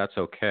personal life. That's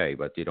okay,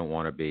 but you don't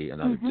want to be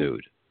another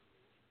dude.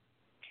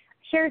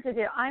 Here's the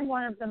deal. I'm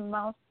one of the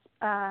most,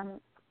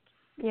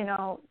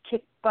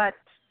 kick butt,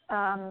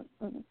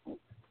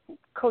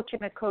 coachy,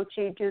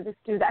 do this,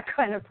 do that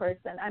kind of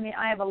person. I mean,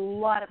 I have a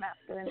lot of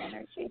masculine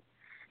energy.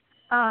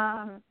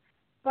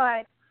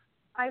 But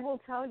I will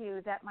tell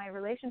you that my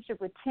relationship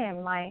with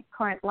Tim, my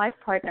current life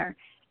partner,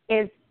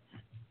 is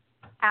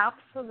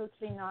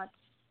absolutely not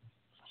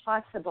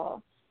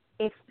possible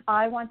if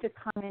I want to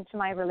come into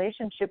my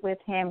relationship with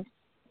him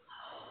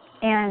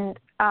and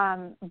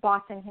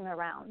bossing him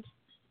around,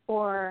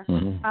 or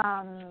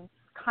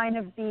kind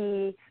of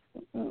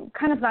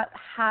not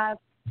have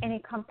any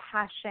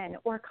compassion,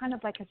 or kind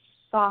of like a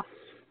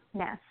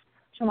softness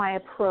to my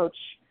approach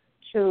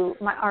to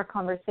our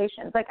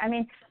conversations. Like, I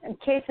mean,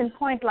 case in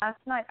point, last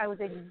night I was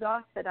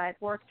exhausted. I had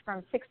worked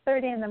from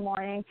 6:30 in the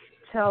morning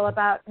till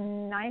about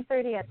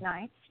 9:30 at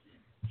night,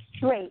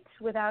 straight,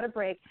 without a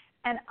break.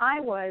 And I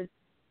was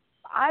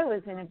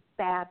in a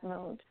bad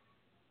mood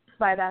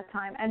by that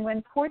time. And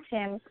when poor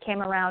Tim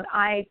came around,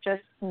 I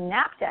just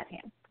snapped at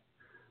him.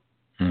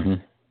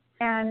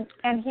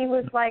 And he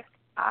was like,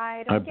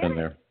 I don't get it. I've been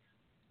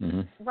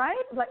there.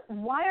 Right? Like,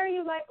 why are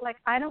you like,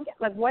 I don't get,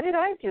 like, what did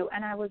I do?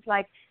 And I was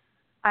like,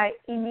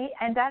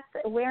 and that's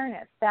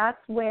awareness. That's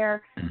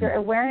where your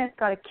awareness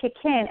got to kick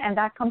in, and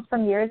that comes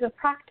from years of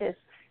practice.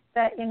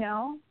 That, you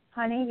know,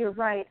 honey, you're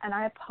right, and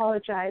I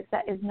apologize.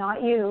 That is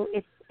not you.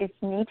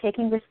 It's me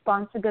taking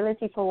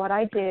responsibility for what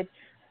I did,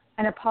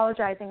 and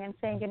apologizing and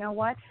saying, you know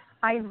what,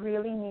 I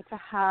really need to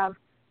have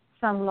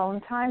some alone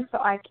time so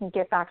I can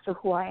get back to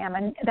who I am.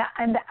 And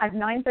at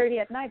 9:30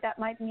 at night, that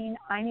might mean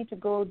I need to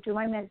go do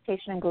my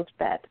meditation and go to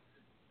bed.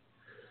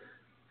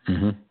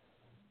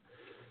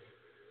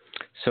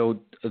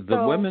 So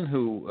the women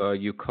who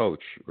you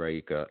coach,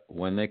 Raika,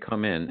 when they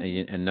come in,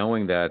 and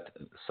knowing that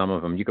some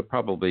of them, you could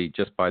probably,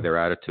 just by their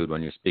attitude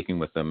when you're speaking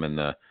with them in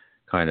the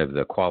kind of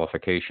the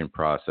qualification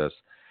process,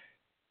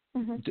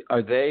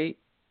 are they,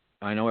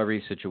 I know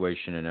every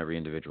situation and every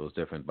individual is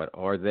different, but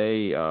are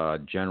they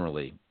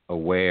generally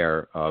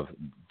aware of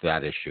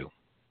that issue?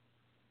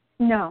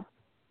 No,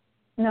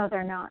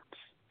 they're not.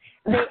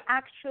 They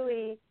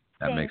actually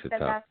think that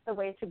that's the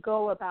way to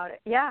go about it.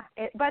 Yeah,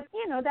 but,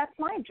 you know, that's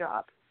my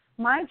job.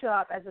 My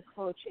job as a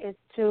coach is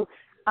to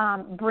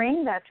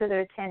bring that to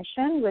their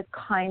attention with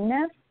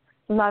kindness,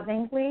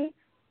 lovingly,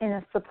 in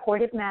a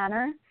supportive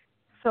manner,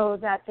 so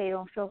that they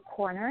don't feel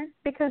cornered.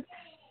 Because,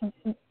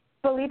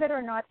 believe it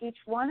or not, each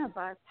one of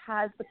us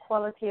has the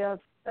quality of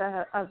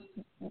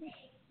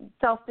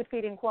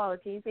self-defeating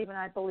qualities. Even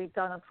I believe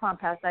Donald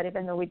Trump has that,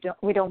 even though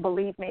we don't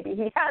believe maybe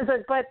he has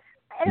it. But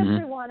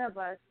every one of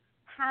us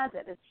has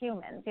it as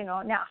humans. You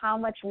know, now how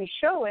much we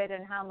show it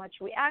and how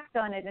much we act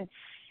on it, and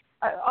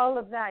all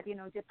of that, you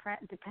know,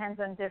 depends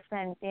on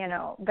different, you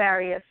know,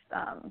 various,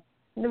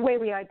 the way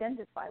we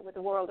identify with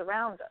the world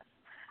around us.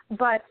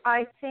 But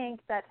I think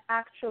that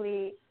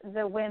actually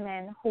the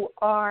women who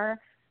are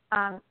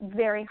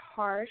very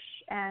harsh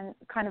and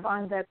kind of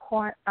on the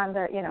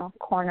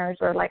corners,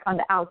 or like on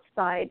the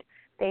outside,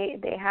 they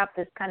have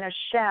this kind of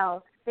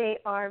shell. They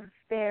are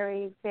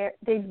they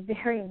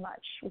very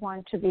much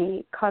want to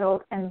be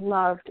cuddled and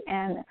loved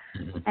and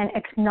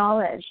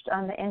acknowledged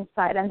on the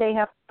inside. And they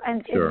have,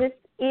 and this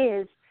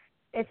is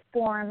a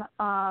form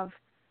of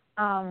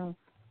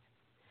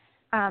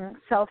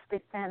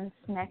self-defense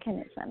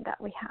mechanism that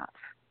we have.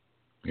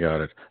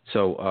 Got it.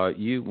 So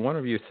one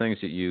of your things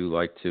that you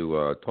like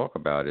to talk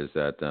about is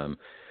that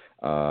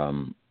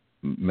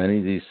many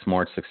of these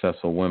smart,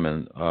 successful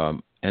women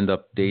end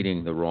up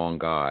dating the wrong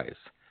guys.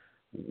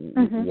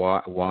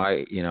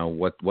 Why? You know,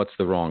 what's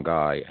the wrong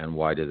guy, and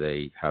why do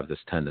they have this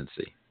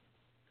tendency?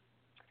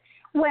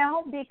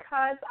 Well,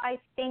 because I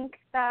think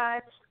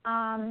that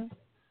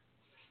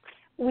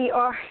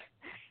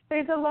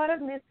there's a lot of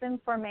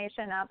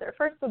misinformation out there.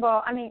 First of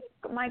all, I mean,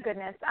 my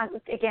goodness,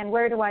 again,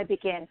 where do I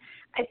begin?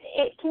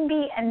 It can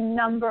be a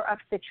number of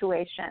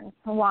situations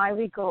why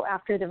we go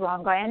after the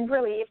wrong guy. And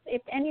really,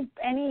 if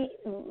any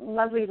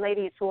lovely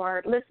ladies who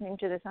are listening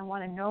to this and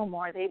want to know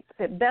more,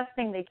 the best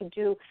thing they can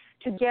do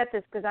to get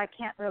this, because I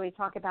can't really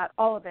talk about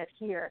all of it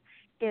here,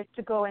 is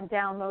to go and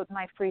download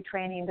my free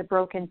training, The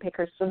Broken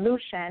Picker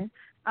Solution,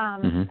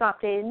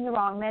 Stop Dating the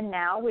Wrong Men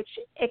Now, which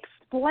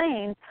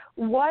explains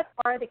what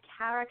are the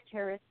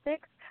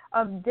characteristics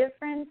of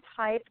different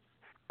types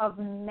of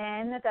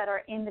men that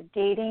are in the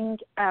dating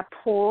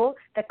pool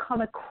that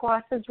come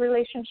across as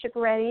relationship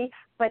ready,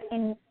 but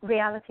in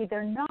reality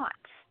they're not.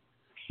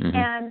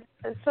 And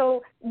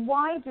so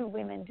why do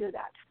women do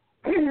that?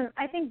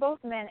 I think both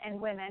men and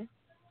women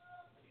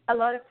a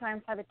lot of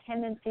times have a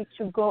tendency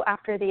to go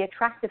after the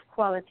attractive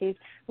qualities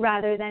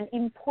rather than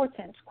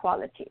important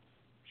qualities.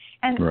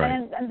 And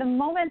the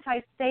moment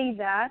I say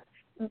that,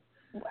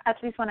 at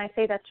least when I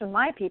say that to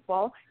my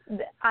people,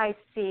 I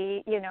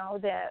see, you know,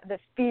 the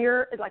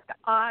fear, like the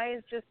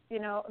eyes, just, you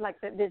know, like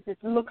there's this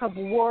look of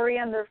worry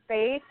on their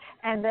face,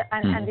 and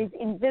these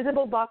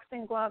invisible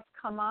boxing gloves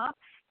come up,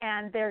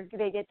 and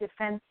they get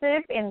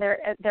defensive in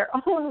their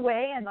own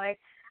way, and like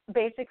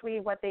basically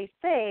what they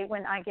say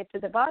when I get to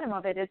the bottom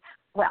of it is,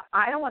 well,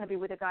 I don't want to be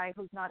with a guy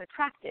who's not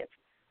attractive.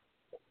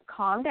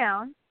 Calm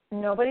down.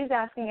 Nobody's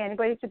asking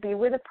anybody to be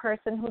with a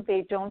person who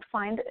they don't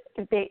find,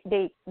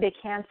 they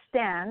can't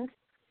stand.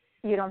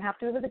 You don't have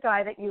to be with a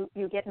guy that you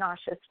get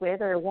nauseous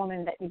with, or a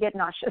woman that you get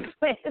nauseous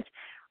with.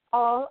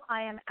 all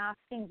I am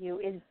asking you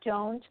is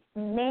don't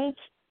make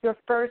your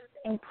first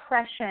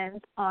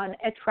impressions on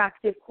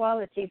attractive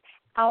qualities,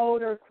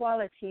 outer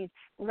qualities,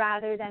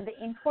 rather than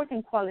the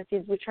important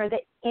qualities, which are the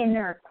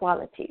inner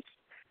qualities.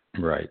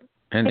 Right.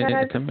 And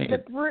to me,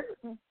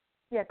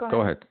 yeah, go ahead.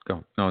 Go ahead.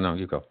 Go. No,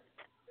 you go.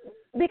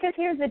 Because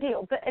here's the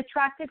deal. The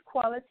attractive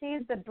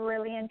qualities, the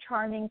brilliant,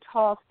 charming,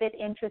 tall, fit,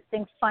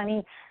 interesting,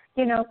 funny,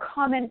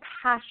 common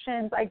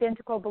passions,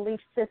 identical belief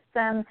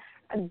system,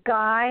 a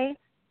guy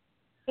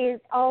is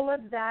all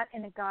of that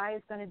in a guy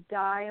is going to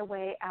die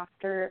away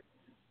after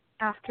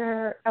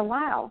a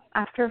while,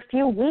 after a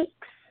few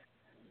weeks.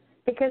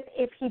 Because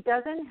if he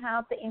doesn't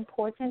have the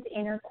important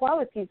inner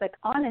qualities like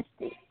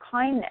honesty,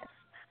 kindness,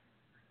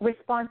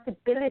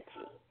 responsibility,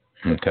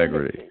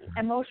 integrity,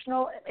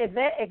 emotional,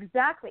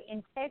 exactly,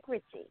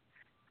 integrity,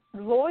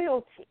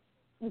 loyalty,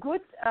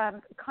 good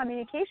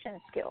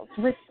communication skills,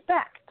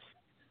 respect.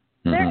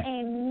 There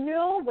ain't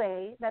no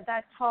way that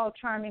tall,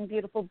 charming,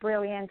 beautiful,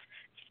 brilliant,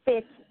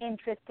 fit,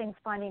 interesting,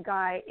 funny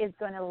guy is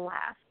going to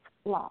last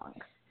long.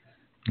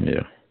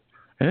 Yeah.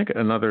 I think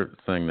another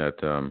thing that,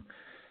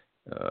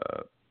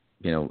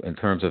 in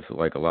terms of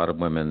like a lot of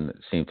women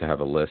seem to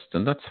have a list,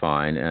 and that's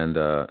fine. And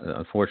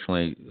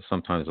unfortunately,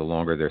 sometimes the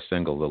longer they're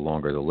single, the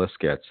longer the list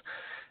gets.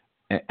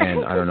 And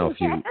I don't know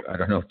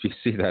if you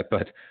see that,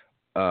 but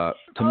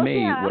to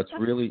me, what's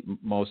really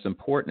most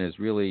important is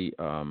really,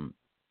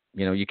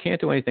 you can't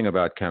do anything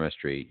about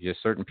chemistry.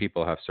 Just certain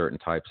people have certain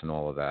types and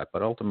all of that,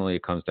 but ultimately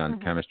it comes down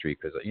to chemistry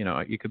because,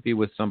 you could be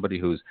with somebody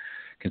who's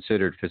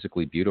considered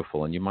physically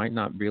beautiful and you might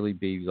not really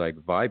be like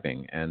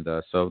vibing. And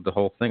so the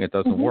whole thing, it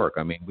doesn't work.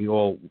 I mean, we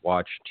all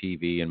watch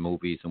TV and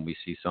movies and we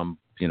see some,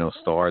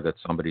 star that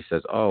somebody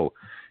says, oh,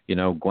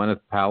 Gwyneth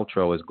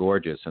Paltrow is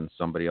gorgeous. And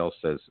somebody else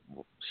says,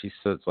 she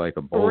sits like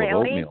a bowl of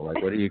oatmeal.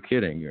 Like, what are you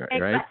kidding?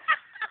 Right?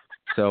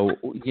 So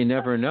you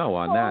never know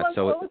on that.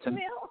 So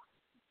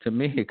to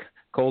me,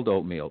 cold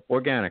oatmeal,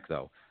 organic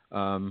though,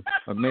 or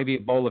maybe a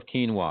bowl of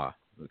quinoa,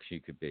 which she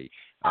could be.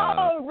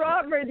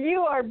 Robert,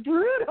 you are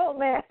brutal,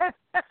 man.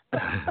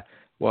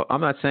 Well,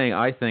 I'm not saying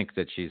I think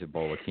that she's a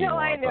bowl of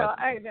quinoa. No,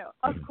 I know.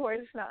 Of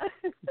course not.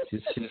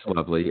 she's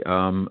lovely.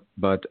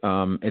 But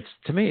it's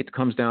to me, it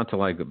comes down to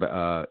like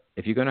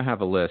if you're going to have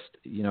a list,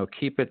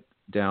 keep it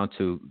down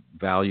to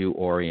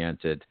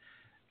value-oriented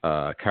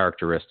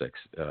characteristics,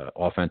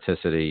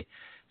 authenticity.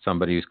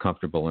 Somebody who's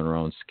comfortable in her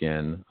own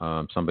skin,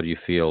 somebody you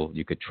feel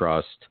you could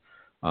trust.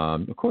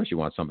 Of course, you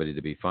want somebody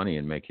to be funny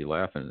and make you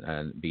laugh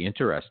and be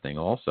interesting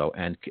also,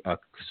 and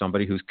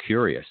somebody who's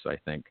curious, I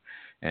think,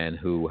 and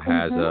who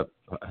has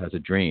a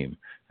dream,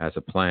 has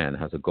a plan,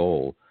 has a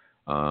goal.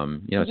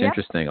 It's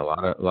interesting. A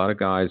lot of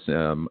guys.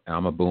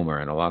 I'm a boomer,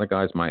 and a lot of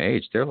guys my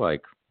age, they're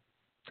like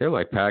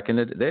packing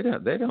it.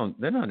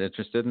 They're not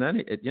interested in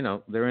any.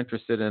 They're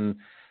interested in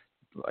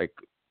like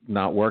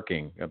not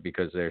working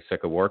because they're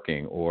sick of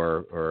working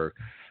or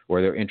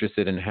they're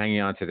interested in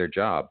hanging on to their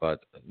job. But,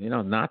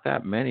 not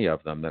that many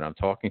of them that I'm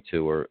talking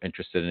to are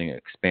interested in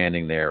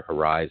expanding their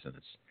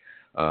horizons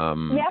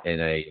in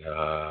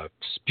a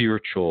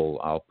spiritual,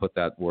 I'll put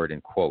that word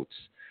in quotes,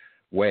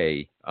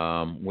 way,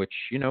 which,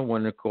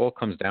 when it all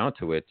comes down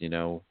to it,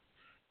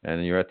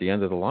 and you're at the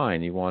end of the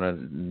line, you want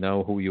to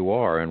know who you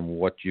are and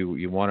what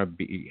you want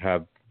to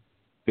have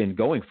been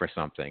going for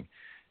something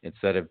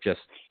instead of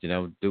just,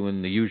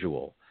 doing the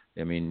usual.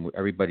 I mean,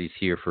 everybody's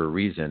here for a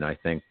reason. I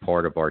think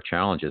part of our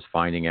challenge is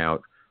finding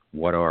out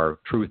what our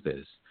truth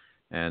is.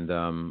 And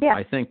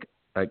I think,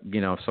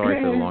 sorry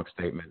for the long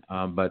statement,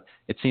 but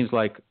it seems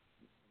like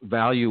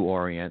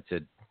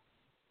value-oriented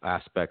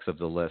aspects of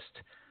the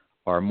list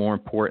are more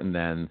important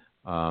than,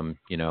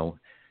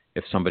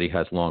 if somebody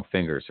has long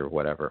fingers or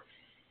whatever.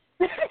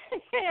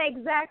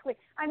 Exactly.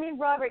 I mean,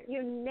 Robert,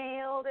 you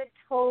nailed it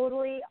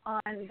totally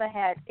on the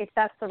head, if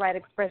that's the right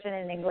expression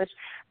in English.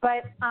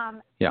 But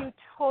you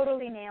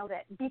totally nailed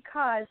it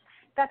because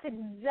that's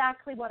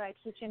exactly what I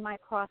teach in my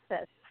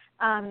process.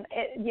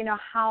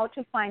 How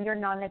to find your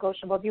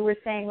non-negotiables. You were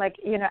saying, like,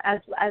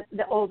 as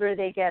the older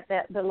they get,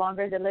 the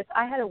longer the list.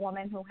 I had a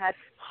woman who had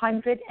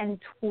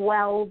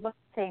 112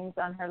 things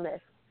on her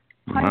list.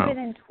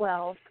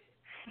 112.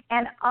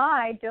 And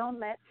I don't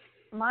let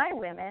my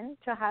women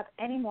to have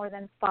any more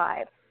than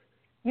 5.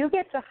 You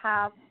get to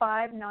have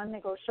 5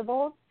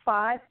 non-negotiables,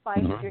 5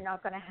 fights you're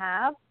not going to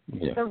have.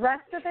 Yeah. The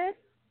rest of it,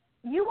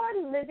 you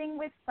are living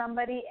with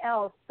somebody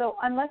else. So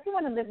unless you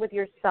want to live with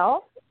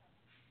yourself,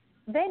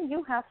 then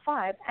you have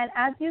 5. And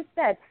as you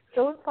said,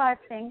 those 5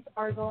 things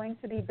are going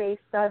to be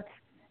based on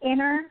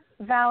inner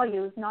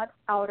values, not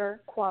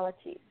outer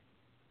qualities.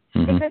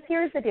 Because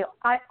here's the deal.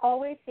 I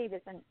always say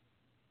this,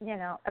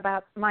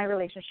 about my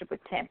relationship with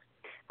Tim.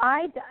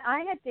 I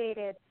had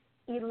dated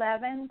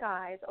 11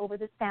 guys over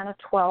the span of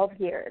 12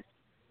 years.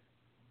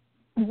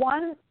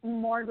 One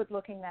more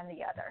good-looking than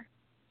the other.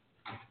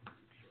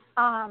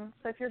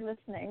 So if you're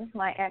listening,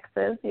 my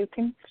exes, you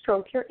can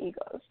stroke your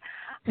egos.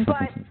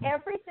 But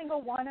every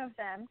single one of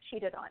them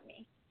cheated on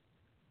me.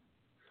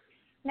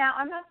 Now,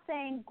 I'm not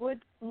saying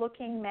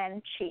good-looking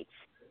men cheat,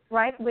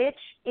 right, which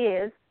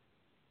is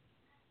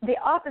the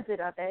opposite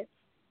of it.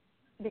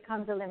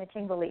 becomes a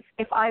limiting belief.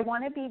 If I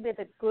want to be with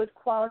a good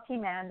quality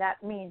man,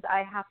 that means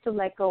I have to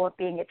let go of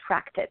being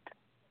attracted.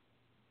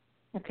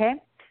 Okay?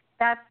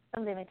 That's a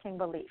limiting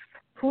belief.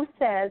 Who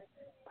says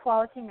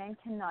quality men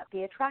cannot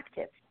be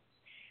attractive?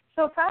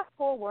 So fast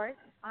forward,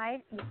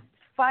 I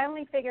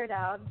finally figured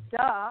out,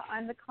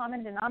 I'm the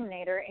common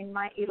denominator in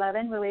my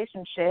 11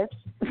 relationships,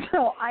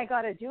 so I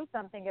got to do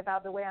something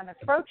about the way I'm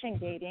approaching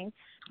dating.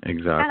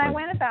 Exactly. And I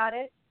went about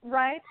it,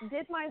 right,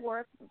 did my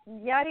work,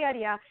 yada, yada,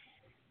 yada,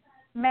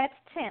 met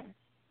Tim.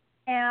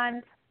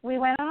 And we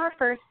went on our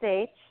first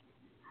date,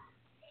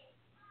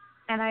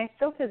 and I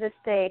still to this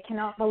day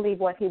cannot believe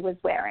what he was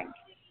wearing.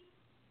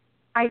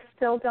 I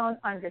still don't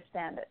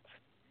understand it.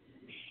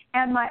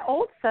 And my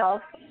old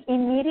self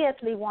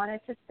immediately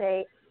wanted to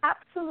say,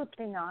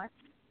 absolutely not.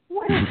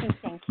 What is he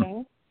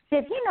thinking?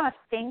 Did he not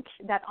think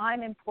that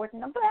I'm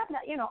important? But,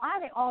 I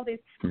think all this,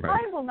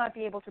 right. I will not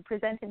be able to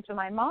present him to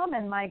my mom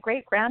and my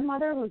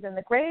great-grandmother who's in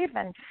the grave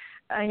and,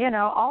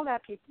 all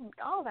that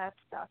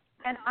stuff.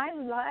 And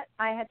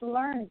I had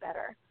learned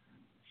better.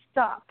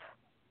 Stop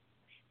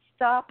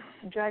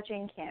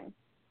judging him.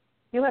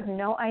 You have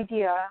no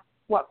idea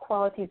what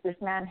qualities this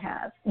man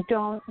has.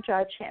 Don't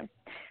judge him.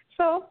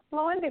 So,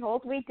 lo and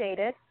behold, we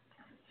dated.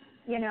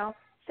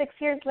 6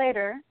 years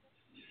later,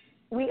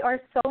 we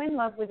are so in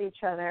love with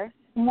each other,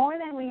 more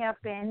than we have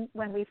been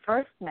when we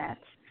first met.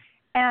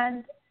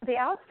 And the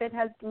outfit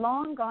has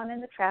long gone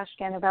in the trash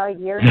can about a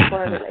year into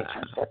our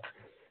relationship.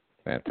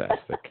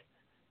 Fantastic.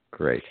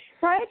 Great.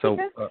 Right? So,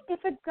 because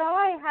if a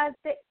guy has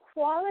the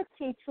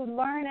quality to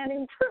learn and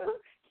improve,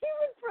 he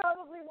would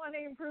probably want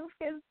to improve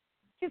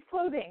his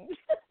clothing.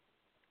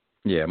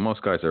 Yeah,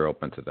 most guys are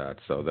open to that,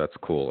 so that's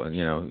cool. And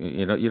you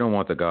don't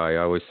want the guy. I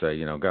always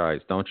say, guys,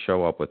 don't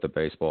show up with the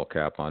baseball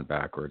cap on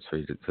backwards for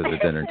the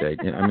dinner date.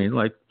 I mean,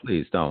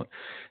 please don't.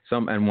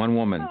 And one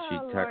woman, she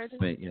texts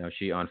me.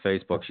 She on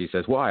Facebook. She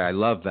says, "Why? I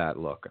love that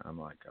look." And I'm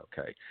like,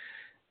 "Okay,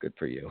 good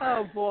for you."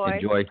 Oh boy.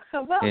 Enjoy.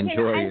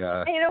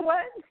 You know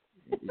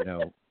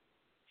what?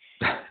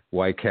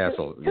 White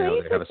Castle. They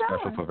have a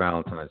special for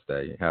Valentine's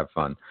Day. Have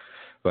fun,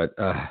 but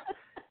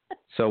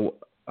so.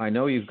 I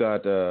know you've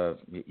got to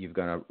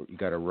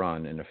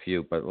run in a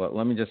few, but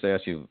let me just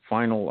ask you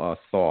final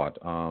thought.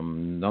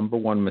 Number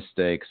one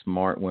mistake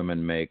smart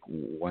women make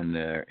when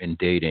they're in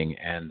dating,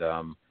 and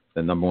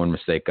the number one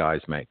mistake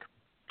guys make.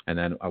 And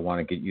then I want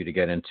to get you to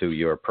get into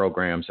your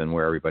programs and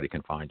where everybody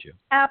can find you.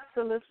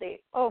 Absolutely.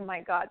 Oh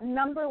my God.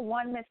 Number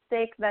one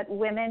mistake that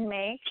women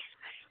make,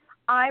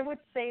 I would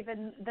say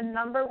the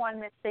number one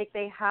mistake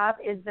they have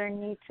is their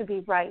need to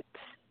be right.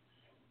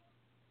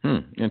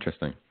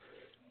 Interesting.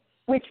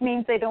 Which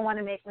means they don't want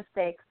to make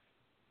mistakes.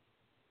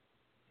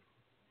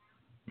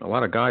 A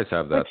lot of guys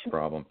have that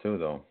problem too,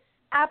 though.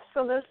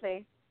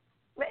 Absolutely.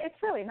 But it's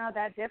really not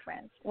that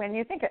different when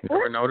you think it. You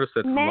ever notice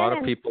that a lot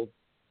of people,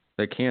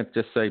 they can't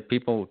just say,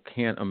 people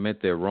can't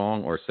admit they're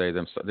wrong or say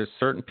them. There's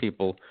certain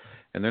people,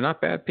 and they're not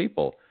bad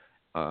people.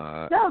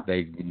 No.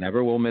 They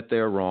never will admit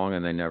they're wrong,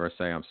 and they never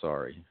say, I'm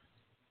sorry.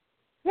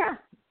 Yeah,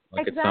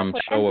 like exactly.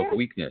 It's some show of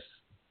weakness.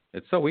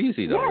 It's so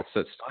easy, though. Yes.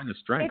 It's a sign of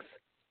strength.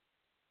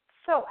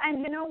 So,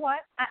 and you know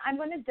what? I'm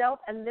going to delve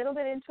a little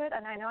bit into it,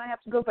 and I know I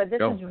have to go, but this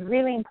Go. is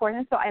really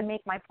important, so I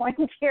make my point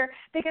here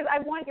because I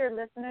want your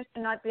listeners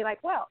to not be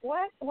like, well,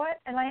 what?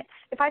 And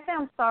if I say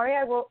I'm sorry,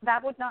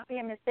 that would not be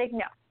a mistake.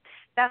 No,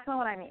 that's not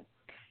what I mean.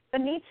 The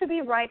need to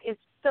be right is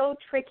so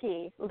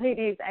tricky,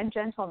 ladies and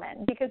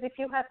gentlemen, because if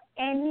you have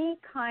any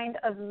kind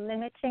of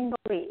limiting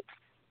beliefs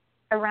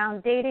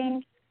around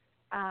dating,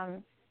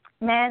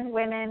 men,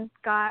 women,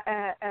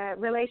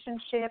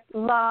 relationship,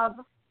 love,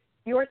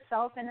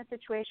 yourself in a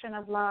situation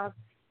of love,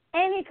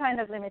 any kind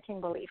of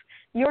limiting belief,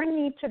 your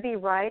need to be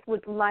right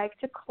would like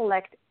to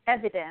collect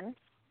evidence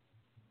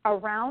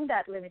around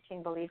that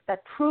limiting belief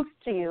that proves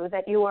to you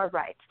that you are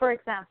right. For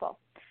example,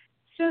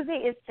 Susie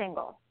is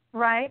single,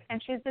 right?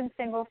 And she's been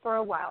single for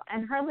a while.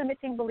 And her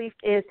limiting belief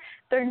is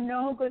there are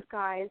no good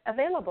guys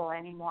available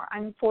anymore.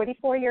 I'm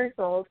 44 years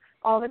old.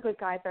 All the good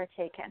guys are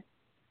taken,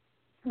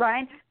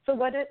 right? So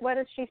what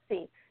does she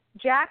see?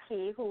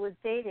 Jackie, who was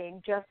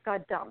dating, just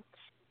got dumped.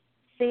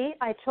 See,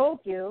 I told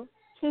you,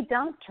 he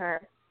dumped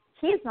her.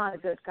 He's not a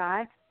good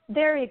guy.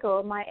 There you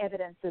go, my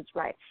evidence is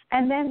right.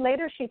 And then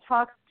later she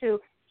talks to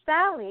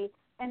Sally,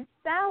 and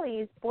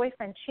Sally's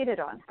boyfriend cheated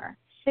on her.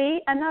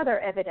 See, another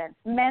evidence.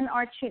 Men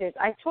are cheaters.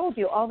 I told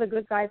you, all the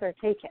good guys are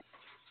taken.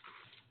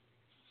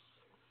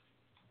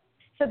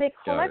 So they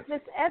collect this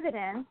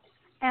evidence,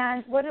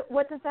 and what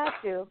does that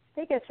do?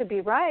 They get to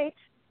be right,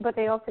 but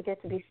they also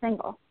get to be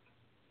single.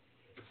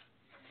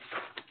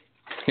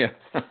 Yeah.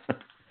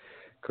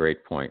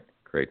 Great point.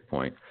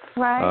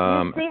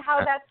 Right. You see how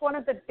that's one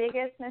of the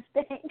biggest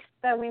mistakes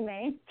that we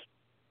make?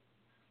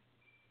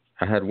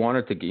 I had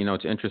wanted to,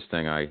 it's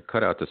interesting. I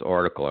cut out this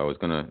article. I was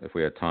going to, if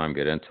we had time,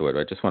 get into it.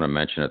 I just want to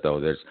mention it,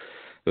 though. There's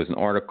an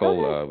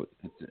article,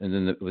 and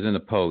then it was in the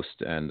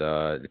Post, and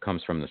it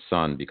comes from the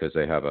Sun because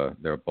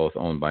they're both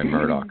owned by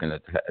Murdoch, and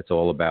it's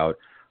all about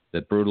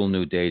the brutal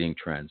new dating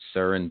trends,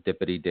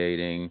 serendipity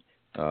dating,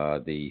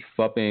 the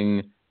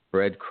fubbing,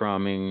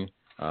 breadcrumbing,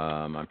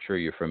 I'm sure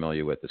you're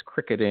familiar with this: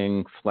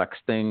 cricketing,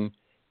 flexting,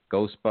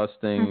 ghost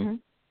busting,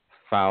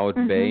 foul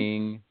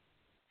baying.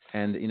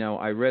 And,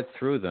 I read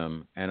through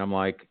them, and I'm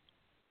like,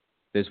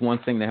 there's one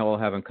thing they all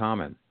have in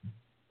common.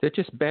 They're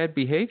just bad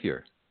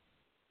behavior.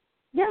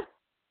 Yeah.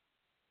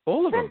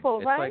 All of Simple,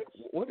 them. It's right? like,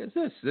 what is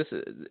this?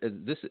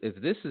 If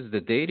this is the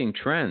dating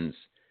trends,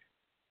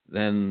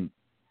 then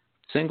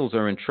singles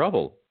are in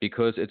trouble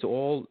because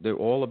they're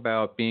all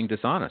about being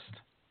dishonest.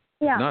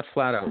 Yeah. Not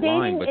flat out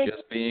lying, but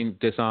just being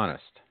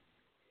dishonest.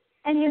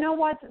 And you know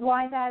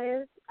why that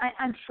is?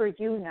 I'm sure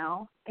you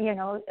know.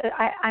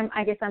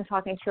 I guess I'm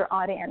talking to your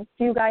audience.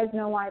 Do you guys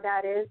know why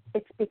that is?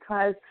 It's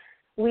because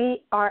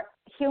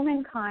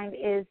humankind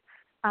is,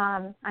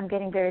 I'm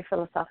getting very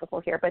philosophical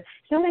here, but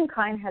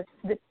humankind has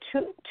the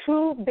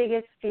two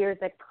biggest fears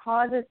that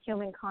causes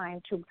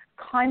humankind to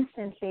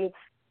constantly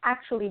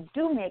actually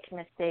do make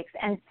mistakes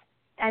and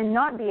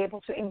not be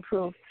able to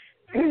improve.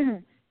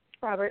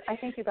 Robert, I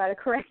think you got to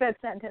correct that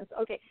sentence.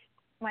 Okay,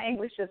 my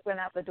English just went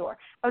out the door.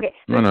 Okay,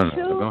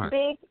 two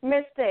big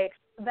mistakes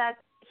that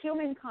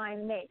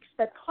humankind makes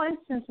that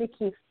constantly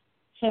keeps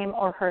him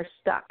or her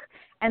stuck.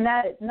 And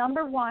that is,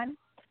 number one,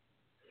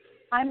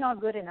 I'm not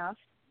good enough.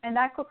 And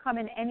that could come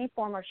in any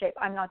form or shape.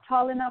 I'm not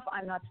tall enough.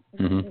 I'm not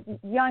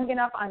young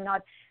enough. I'm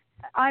not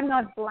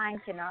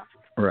blank enough.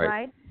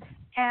 Right?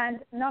 And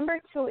number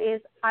two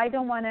is I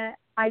don't want to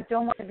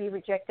be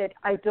rejected.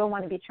 I don't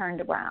want to be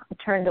turned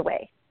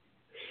away.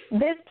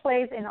 This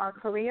plays in our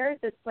careers.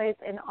 This plays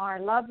in our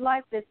love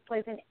life. This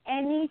plays in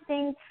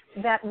anything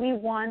that we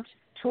want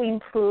to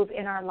improve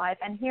in our life.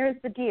 And here's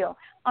the deal.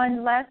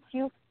 Unless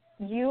you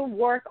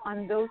work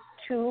on those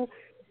two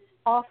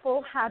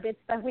awful habits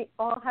that we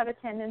all have a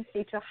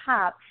tendency to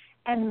have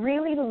and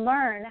really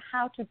learn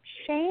how to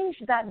change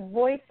that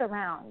voice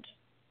around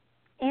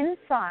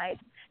inside,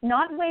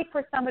 not wait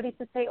for somebody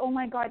to say, oh,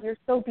 my God, you're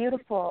so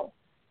beautiful.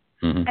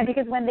 And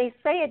because when they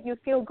say it, you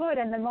feel good,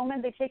 and the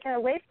moment they take it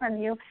away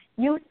from you,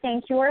 you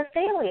think you are a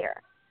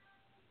failure.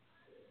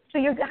 So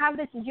you have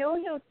this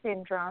yo-yo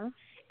syndrome,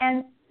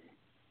 and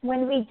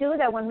when we do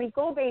that, when we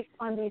go based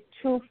on these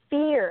two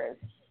fears,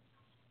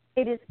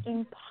 it is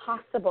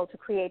impossible to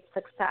create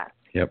success.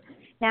 Yep.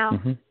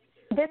 Now,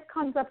 this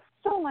comes up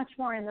so much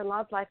more in the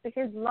love life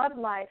because love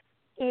life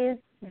is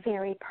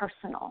very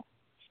personal.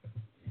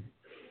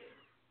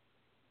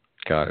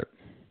 Got it.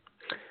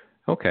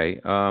 Okay.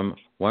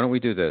 Why don't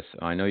we do this?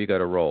 I know you got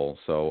a roll,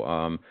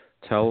 so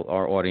tell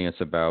our audience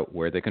about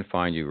where they can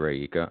find you,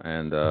 Raika,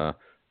 and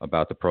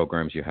about the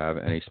programs you have,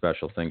 any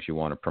special things you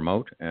want to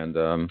promote, and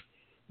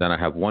then I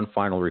have one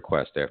final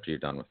request after you're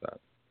done with that.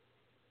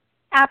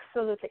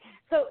 Absolutely.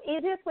 So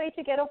easiest way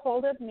to get a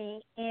hold of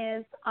me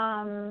is,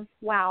 I'm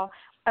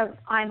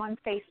on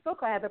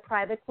Facebook. I have a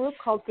private group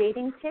called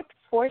Dating Tips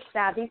for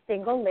Savvy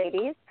Single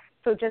Ladies.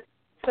 So just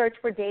search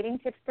for Dating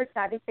Tips for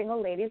Savvy Single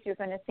Ladies. You're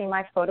going to see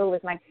my photo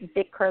with my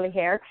big curly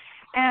hair.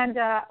 And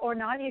or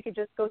not, you could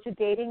just go to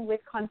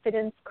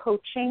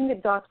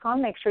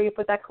datingwithconfidencecoaching.com. Make sure you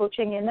put that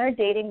coaching in there,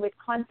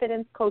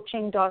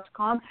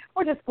 datingwithconfidencecoaching.com,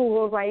 or just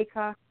Google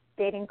Raika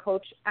dating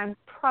coach. I'm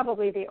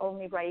probably the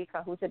only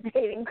Raika who's a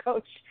dating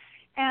coach.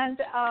 And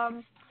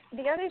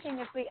the other thing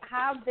is we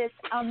have this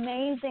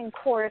amazing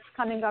course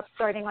coming up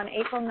starting on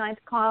April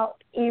 9th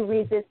called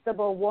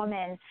Irresistible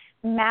Woman,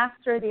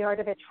 Master the Art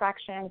of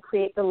Attraction and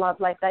Create the Love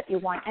Life that you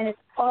want. And it's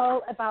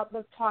all about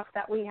the talk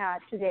that we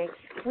had today.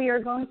 We are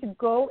going to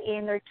go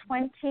in. There are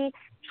 20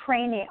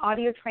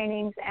 audio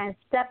trainings and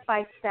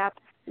step-by-step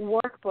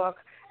workbook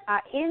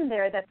in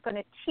there that's going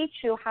to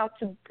teach you how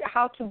to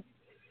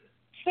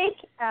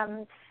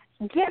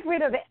get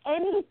rid of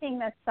anything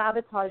that's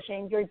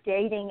sabotaging your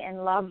dating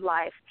and love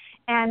life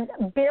and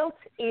build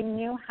in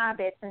new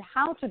habits and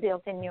how to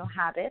build in new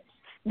habits.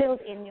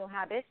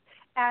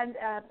 And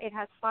it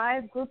has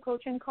 5 group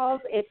coaching calls.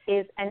 It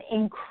is an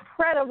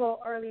incredible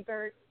early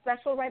bird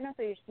special right now.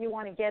 So if you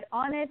want to get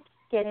on it,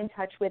 get in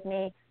touch with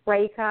me,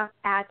 Raika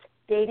at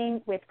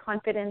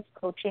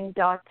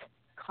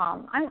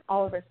datingwithconfidencecoaching.com. I'm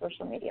all over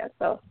social media,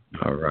 so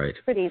all right.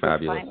 Pretty easy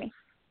Fabulous. to find me.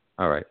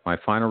 All right. My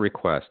final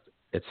request.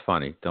 It's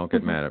funny. Don't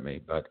get mad at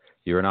me, but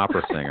you're an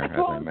opera singer, as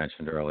I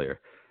mentioned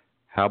earlier.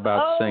 How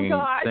about singing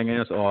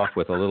us off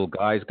with a little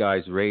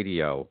Guys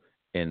Radio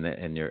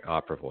in your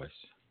opera voice?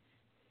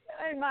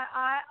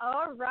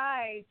 All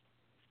right.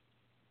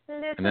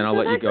 Listen, and then I'll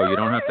let you go. You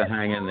don't have to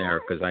hang in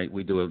there because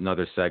we do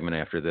another segment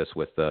after this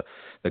with the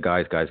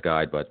Guys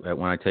Guide. But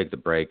when I take the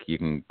break, you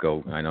can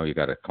go. I know you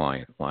got a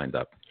client lined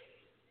up.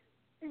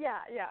 Yeah.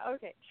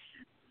 Okay.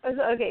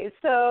 Okay.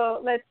 So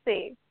let's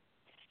see.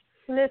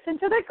 Listen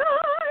to the Guys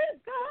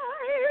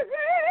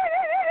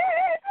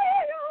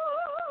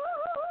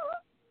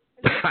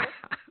Radio.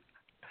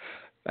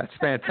 That's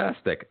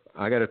fantastic.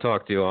 I got to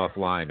talk to you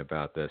offline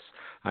about this.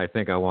 I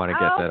think I want to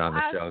get that on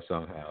the show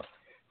somehow.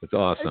 It's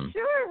awesome.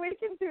 Sure, we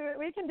can do it.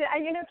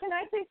 Can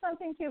I say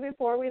something to you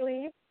before we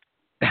leave?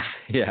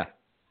 Yeah.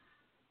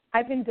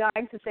 I've been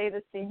dying to say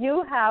this to you.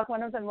 You have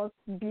one of the most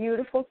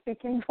beautiful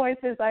speaking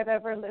voices I've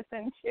ever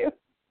listened to.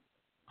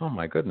 Oh,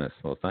 my goodness.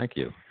 Well, thank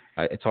you.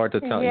 It's hard to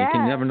tell. You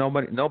can Yeah. never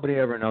nobody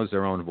ever knows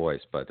their own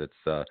voice, but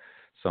it's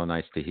so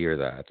nice to hear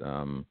that.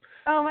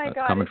 Oh my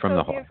God, Coming it's from so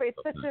the heart.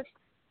 beautiful. It's such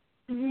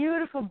a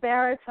beautiful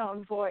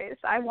baritone voice.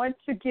 I want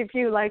to give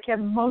you like a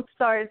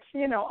Mozart,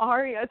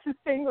 aria to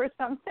sing or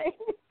something.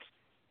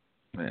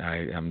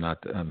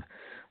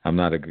 I'm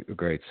not a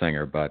great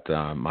singer, but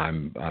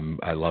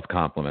I love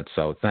compliments.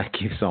 So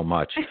thank you so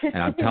much.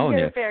 And I'm telling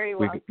You're you, very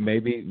welcome.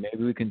 maybe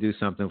we can do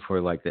something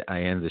for like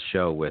I end the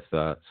show with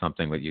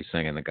something with you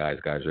singing the guys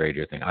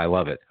radio thing. I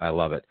love it.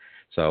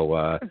 So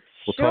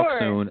we'll talk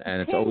soon,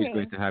 and it's always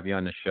great to have you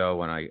on the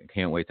show. And I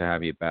can't wait to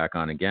have you back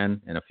on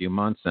again in a few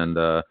months. And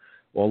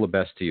all the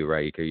best to you,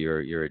 Raika.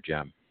 You're a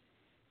gem.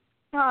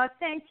 Oh,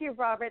 thank you,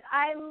 Robert.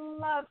 I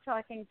love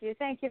talking to you.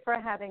 Thank you for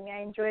having me.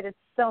 I enjoyed it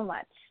so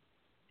much.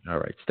 All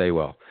right. Stay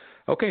well.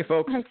 Okay,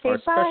 folks. Okay, our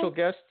bye. special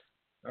guest.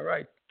 All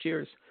right.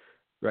 Cheers.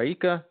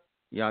 Raika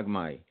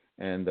Yagmai.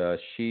 And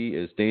she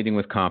is dating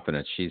with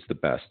confidence. She's the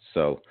best.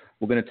 So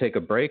we're going to take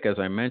a break, as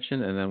I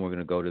mentioned, and then we're going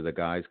to go to the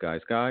Guys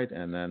Guide,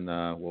 and then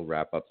we'll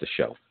wrap up the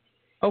show.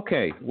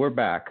 Okay, we're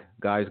back.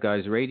 Guys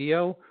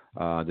Radio.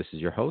 This is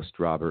your host,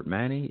 Robert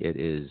Manni. It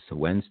is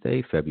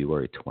Wednesday,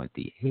 February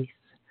 28th,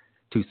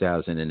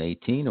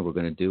 2018, and we're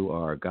going to do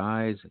our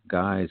Guys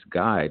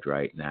Guide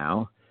right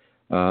now.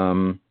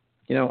 I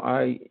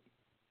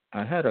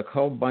had a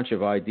whole bunch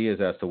of ideas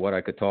as to what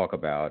I could talk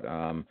about.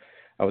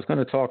 I was going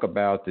to talk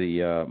about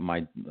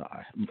my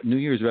New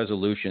Year's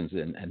resolutions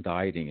and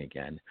dieting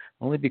again,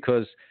 only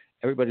because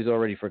everybody's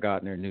already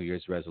forgotten their New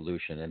Year's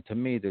resolution. And to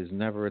me, there's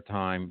never a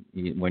time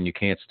when you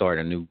can't start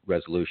a new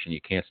resolution.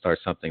 You can't start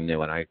something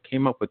new. And I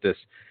came up with this,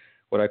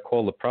 what I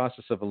call the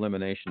process of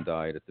elimination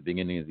diet at the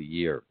beginning of the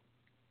year.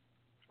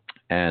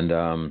 And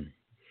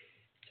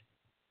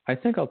I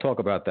think I'll talk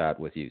about that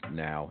with you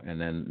now. And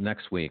then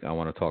next week, I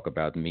want to talk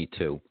about Me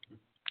Too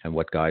and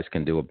what guys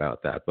can do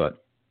about that.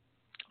 But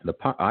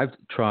I've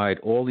tried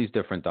all these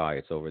different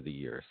diets over the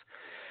years.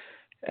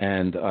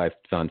 And I've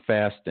done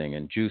fasting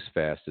and juice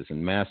fasts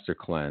and master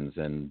cleanse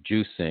and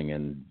juicing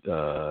and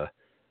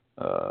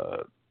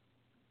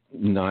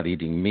not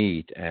eating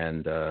meat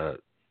and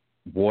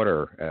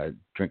water,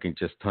 drinking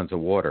just tons of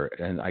water.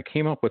 And I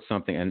came up with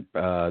something, and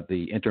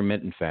the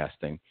intermittent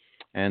fasting.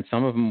 And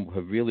some of them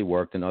have really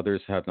worked, and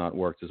others have not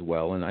worked as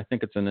well. And I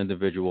think it's an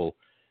individual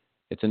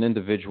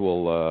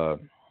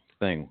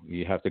thing.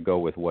 You have to go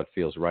with what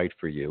feels right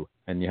for you,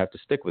 and you have to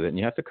stick with it. And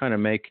you have to kind of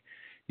make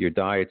your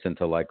diets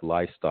into like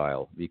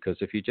lifestyle, because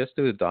if you just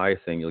do the diet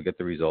thing, you'll get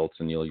the results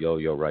and you'll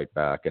yo-yo right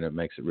back, and it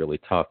makes it really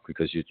tough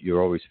because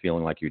you're always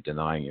feeling like you're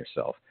denying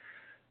yourself.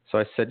 So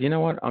I said, you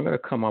know what? I'm going to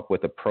come up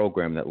with a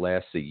program that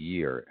lasts a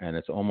year, and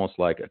it's almost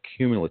like a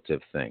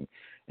cumulative thing,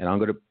 and I'm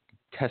going to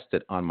test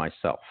it on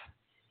myself.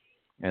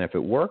 And if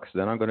it works,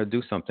 then I'm going to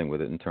do something with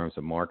it in terms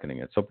of marketing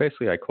it. So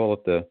basically, I call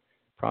it the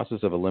process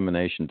of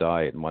elimination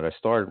diet. And what I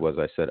started was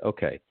I said,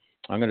 okay,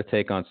 I'm going to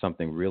take on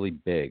something really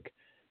big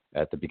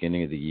at the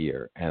beginning of the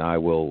year, and I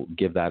will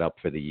give that up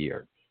for the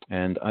year.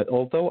 And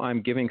although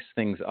I'm giving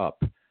things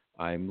up,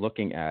 I'm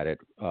looking at it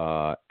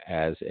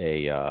as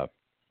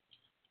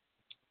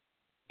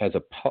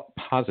a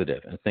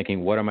positive and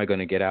thinking, what am I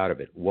going to get out of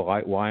it?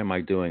 Why am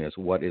I doing this?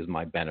 What is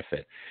my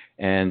benefit?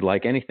 And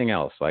like anything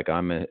else, like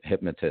I'm a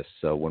hypnotist.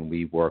 So when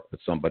we work with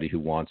somebody who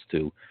wants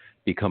to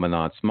become a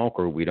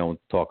non-smoker, we don't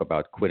talk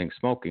about quitting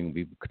smoking.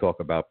 We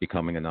talk about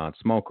becoming a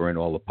non-smoker and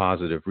all the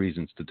positive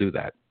reasons to do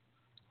that.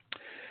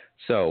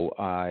 So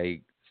I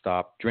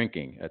stopped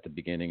drinking at the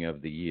beginning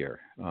of the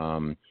year.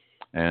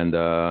 And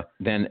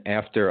then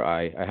after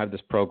I have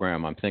this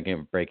program, I'm thinking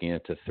of breaking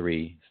it to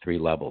three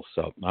levels.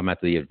 So I'm at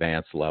the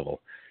advanced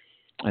level.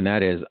 And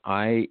that is,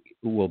 I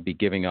will be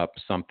giving up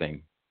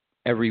something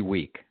every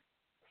week,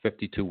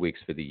 52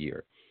 weeks for the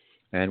year.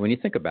 And when you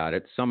think about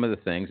it, some of the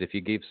things, if you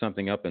give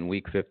something up in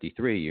week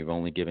 53, you're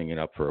only giving it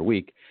up for a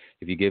week.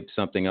 If you give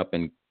something up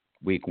in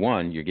week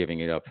 1, you're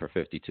giving it up for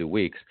 52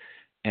 weeks.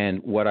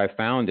 And what I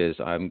found is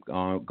I'm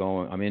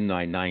in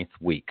my 9th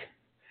week.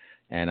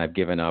 And I've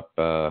given up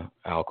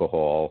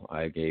alcohol.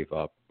 I gave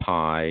up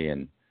pie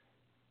and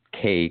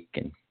cake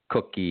and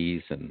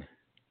cookies and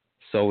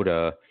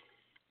soda,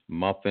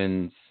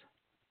 muffins,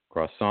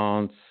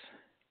 croissants,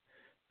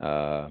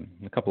 a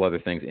couple other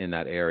things in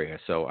that area.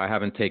 So I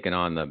haven't taken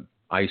on the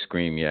ice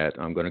cream yet.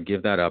 I'm going to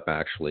give that up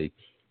actually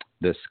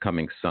this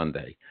coming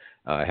Sunday.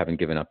 I haven't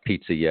given up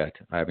pizza yet.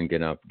 I haven't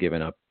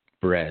given up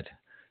bread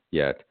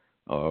yet.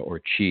 Or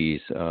cheese,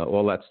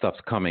 all that stuff's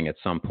coming at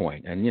some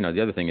point. And,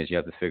 the other thing is you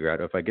have to figure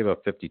out, if I give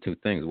up 52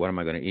 things, what am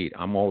I going to eat?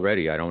 I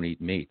don't eat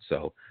meat,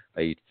 so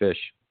I eat fish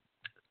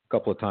a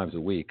couple of times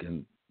a week,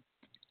 and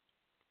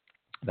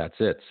that's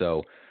it.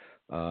 So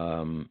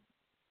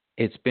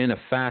it's been a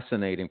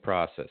fascinating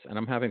process, and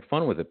I'm having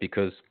fun with it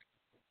because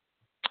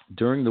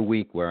during the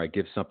week where I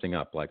give something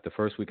up, like the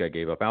first week I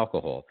gave up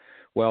alcohol,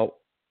 well,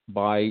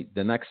 by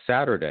the next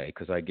Saturday,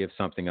 because I give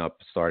something up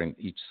starting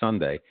each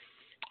Sunday,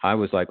 I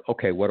was like,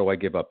 okay, what do I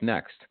give up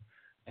next?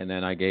 And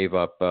then I gave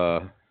up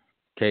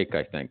cake,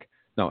 I think.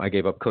 No, I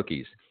gave up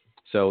cookies.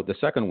 So the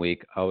second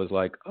week, I was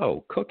like,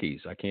 oh,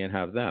 cookies, I can't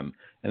have them.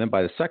 And then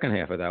by the second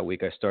half of that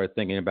week, I started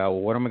thinking about,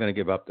 well, what am I going to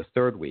give up the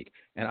third week?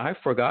 And I've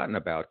forgotten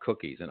about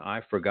cookies, and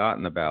I've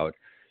forgotten about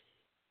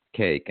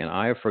cake, and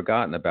I've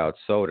forgotten about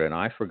soda, and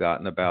I've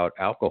forgotten about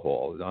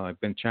alcohol. I've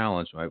been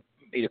challenged. I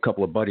made a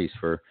couple of buddies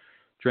for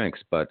drinks,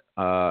 but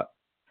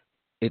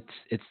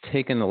it's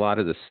taken a lot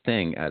of the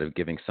sting out of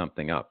giving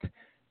something up.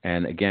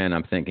 And again,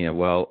 I'm thinking,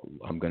 well,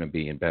 I'm going to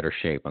be in better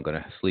shape. I'm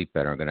going to sleep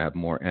better. I'm going to have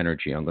more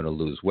energy. I'm going to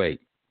lose weight.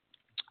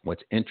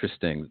 What's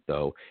interesting,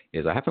 though,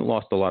 is I haven't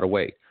lost a lot of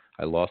weight.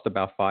 I lost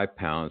about 5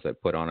 pounds. I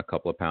put on a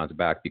couple of pounds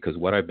back because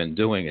what I've been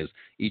doing is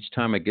each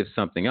time I give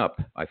something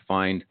up, I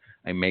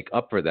make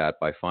up for that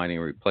by finding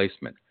a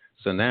replacement.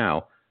 So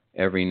now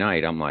every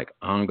night I'm like,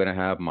 I'm going to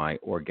have my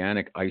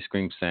organic ice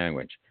cream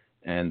sandwich.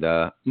 And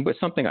but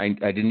something I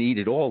didn't eat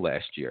at all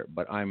last year,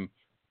 but I'm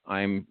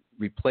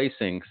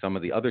replacing some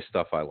of the other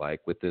stuff I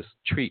like with this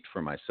treat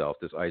for myself,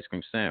 this ice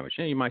cream sandwich.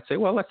 And you might say,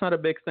 well, that's not a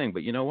big thing,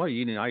 but you know what?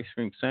 You eat an ice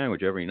cream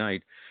sandwich every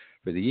night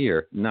for the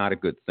year, not a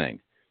good thing.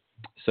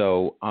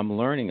 So I'm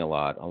learning a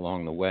lot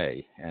along the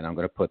way, and I'm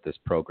going to put this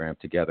program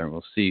together, and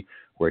we'll see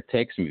where it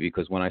takes me,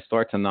 because when I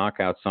start to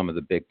knock out some of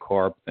the big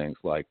carb things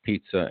like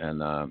pizza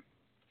and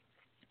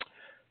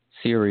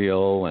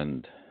cereal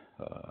and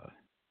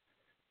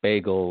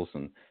bagels,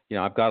 and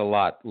I've got a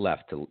lot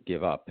left to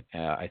give up.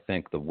 I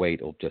think the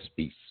weight will just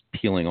be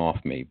peeling off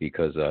me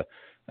because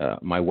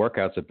my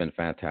workouts have been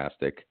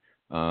fantastic.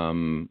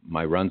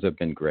 My runs have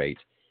been great,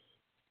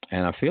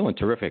 and I'm feeling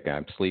terrific.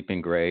 I'm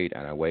sleeping great,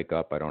 and I wake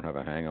up. I don't have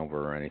a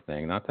hangover or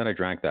anything. Not that I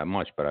drank that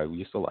much, but I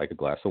used to like a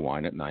glass of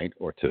wine at night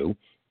or two.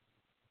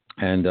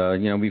 And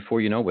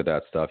before you know with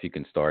that stuff, you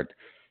can start,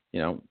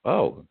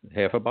 oh,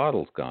 half a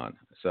bottle's gone.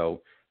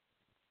 So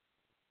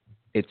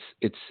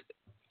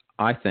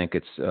I think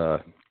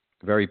it's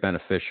very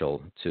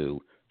beneficial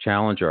to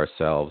challenge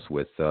ourselves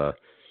with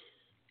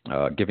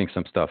giving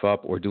some stuff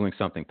up or doing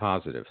something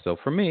positive. So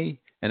for me,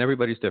 and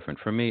everybody's different.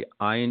 For me,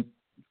 I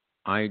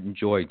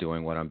enjoy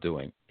doing what I'm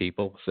doing.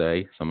 People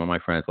say, some of my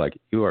friends, like,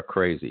 you are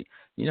crazy.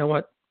 You know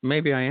what?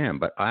 Maybe I am,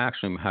 but I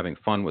actually am having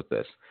fun with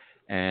this,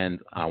 and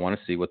I want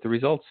to see what the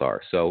results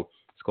are. So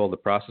it's called the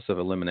Process of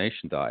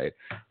Elimination Diet.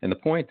 And the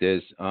point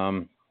is,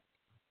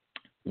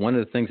 one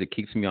of the things that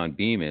keeps me on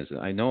beam is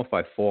I know if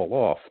I fall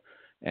off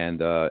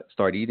and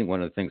start eating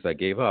one of the things I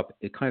gave up,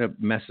 it kind of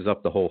messes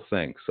up the whole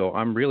thing. So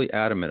I'm really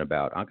adamant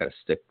about I've got to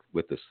stick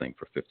with this thing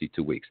for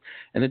 52 weeks.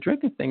 And the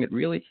drinking thing, it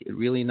really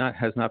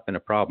has not been a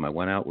problem. I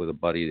went out with a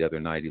buddy the other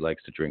night. He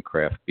likes to drink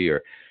craft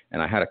beer,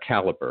 and I had a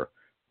Caliber,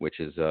 which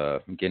is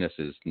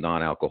Guinness's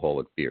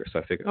non-alcoholic beer. So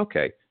I figured,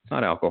 okay, it's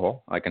not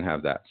alcohol, I can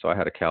have that. So I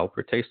had a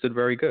Caliber. It tasted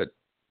very good,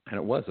 and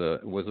it was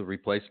a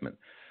replacement.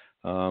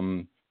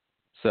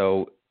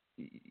 So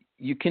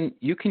you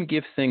can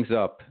give things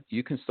up.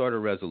 You can start a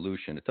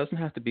resolution. It doesn't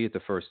have to be at the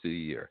first of the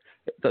year.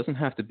 It doesn't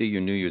have to be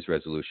your New Year's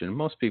resolution.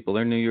 Most people,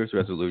 their New Year's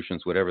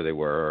resolutions, whatever they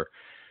were,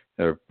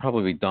 they're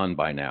probably done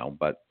by now.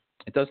 But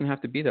it doesn't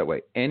have to be that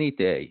way. Any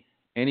day,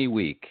 any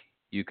week,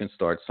 you can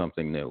start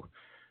something new,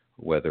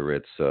 whether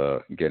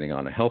it's getting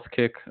on a health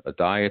kick, a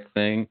diet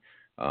thing,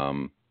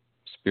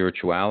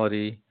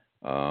 spirituality,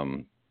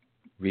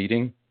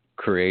 reading,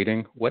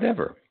 creating,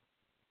 whatever.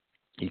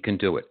 You can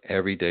do it.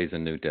 Every day is a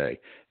new day,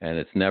 and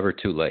it's never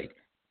too late.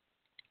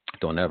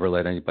 Don't ever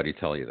let anybody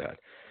tell you that.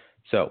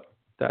 So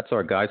that's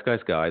our Guys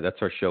Guy.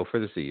 That's our show for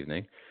this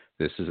evening.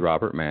 This is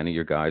Robert Manni,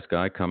 your Guys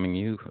Guy, coming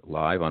you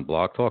live on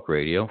Blog Talk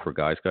Radio for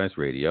Guys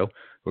Radio.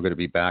 We're going to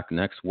be back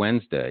next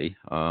Wednesday.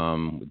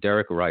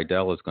 Derek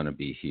Rydell is going to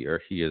be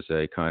here. He is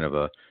a kind of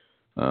a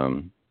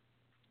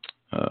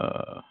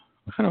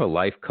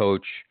life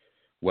coach,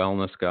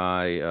 wellness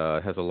guy,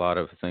 has a lot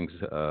of things,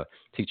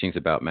 teachings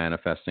about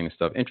manifesting and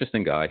stuff.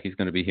 Interesting guy. He's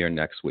going to be here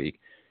next week.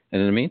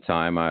 And in the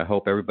meantime, I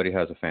hope everybody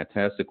has a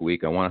fantastic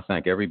week. I want to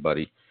thank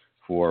everybody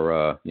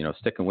for,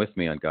 sticking with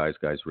me on Guys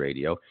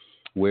Radio,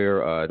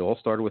 where it all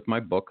started with my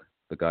book,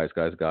 The Guys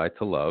Guide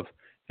to Love.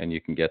 And you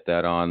can get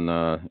that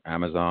on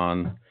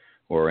Amazon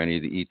or any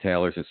of the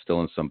e-tailers. It's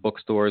still in some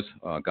bookstores.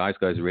 Guys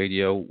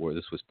Radio, where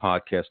this was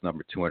podcast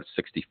number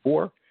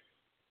 264.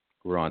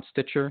 We're on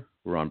Stitcher.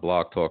 We're on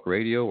Blog Talk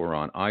Radio. We're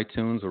on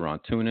iTunes. We're on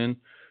TuneIn.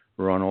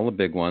 We're on all the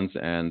big ones.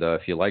 And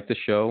if you like the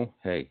show,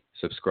 hey,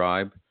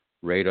 subscribe,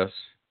 rate us,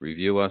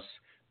 review us.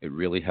 It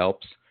really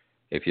helps.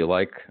 If you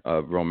like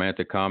a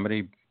romantic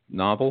comedy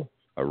novel,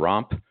 a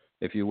romp,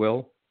 if you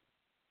will,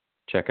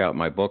 check out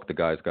my book, The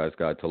Guys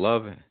Guide to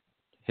Love.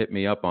 Hit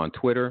me up on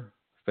Twitter,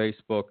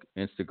 Facebook,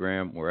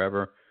 Instagram,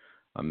 wherever.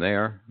 I'm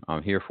there.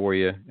 I'm here for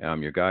you.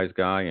 I'm your Guys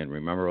Guy. And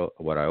remember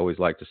what I always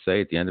like to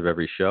say at the end of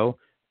every show.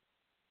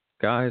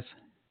 Guys,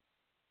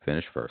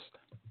 finish first.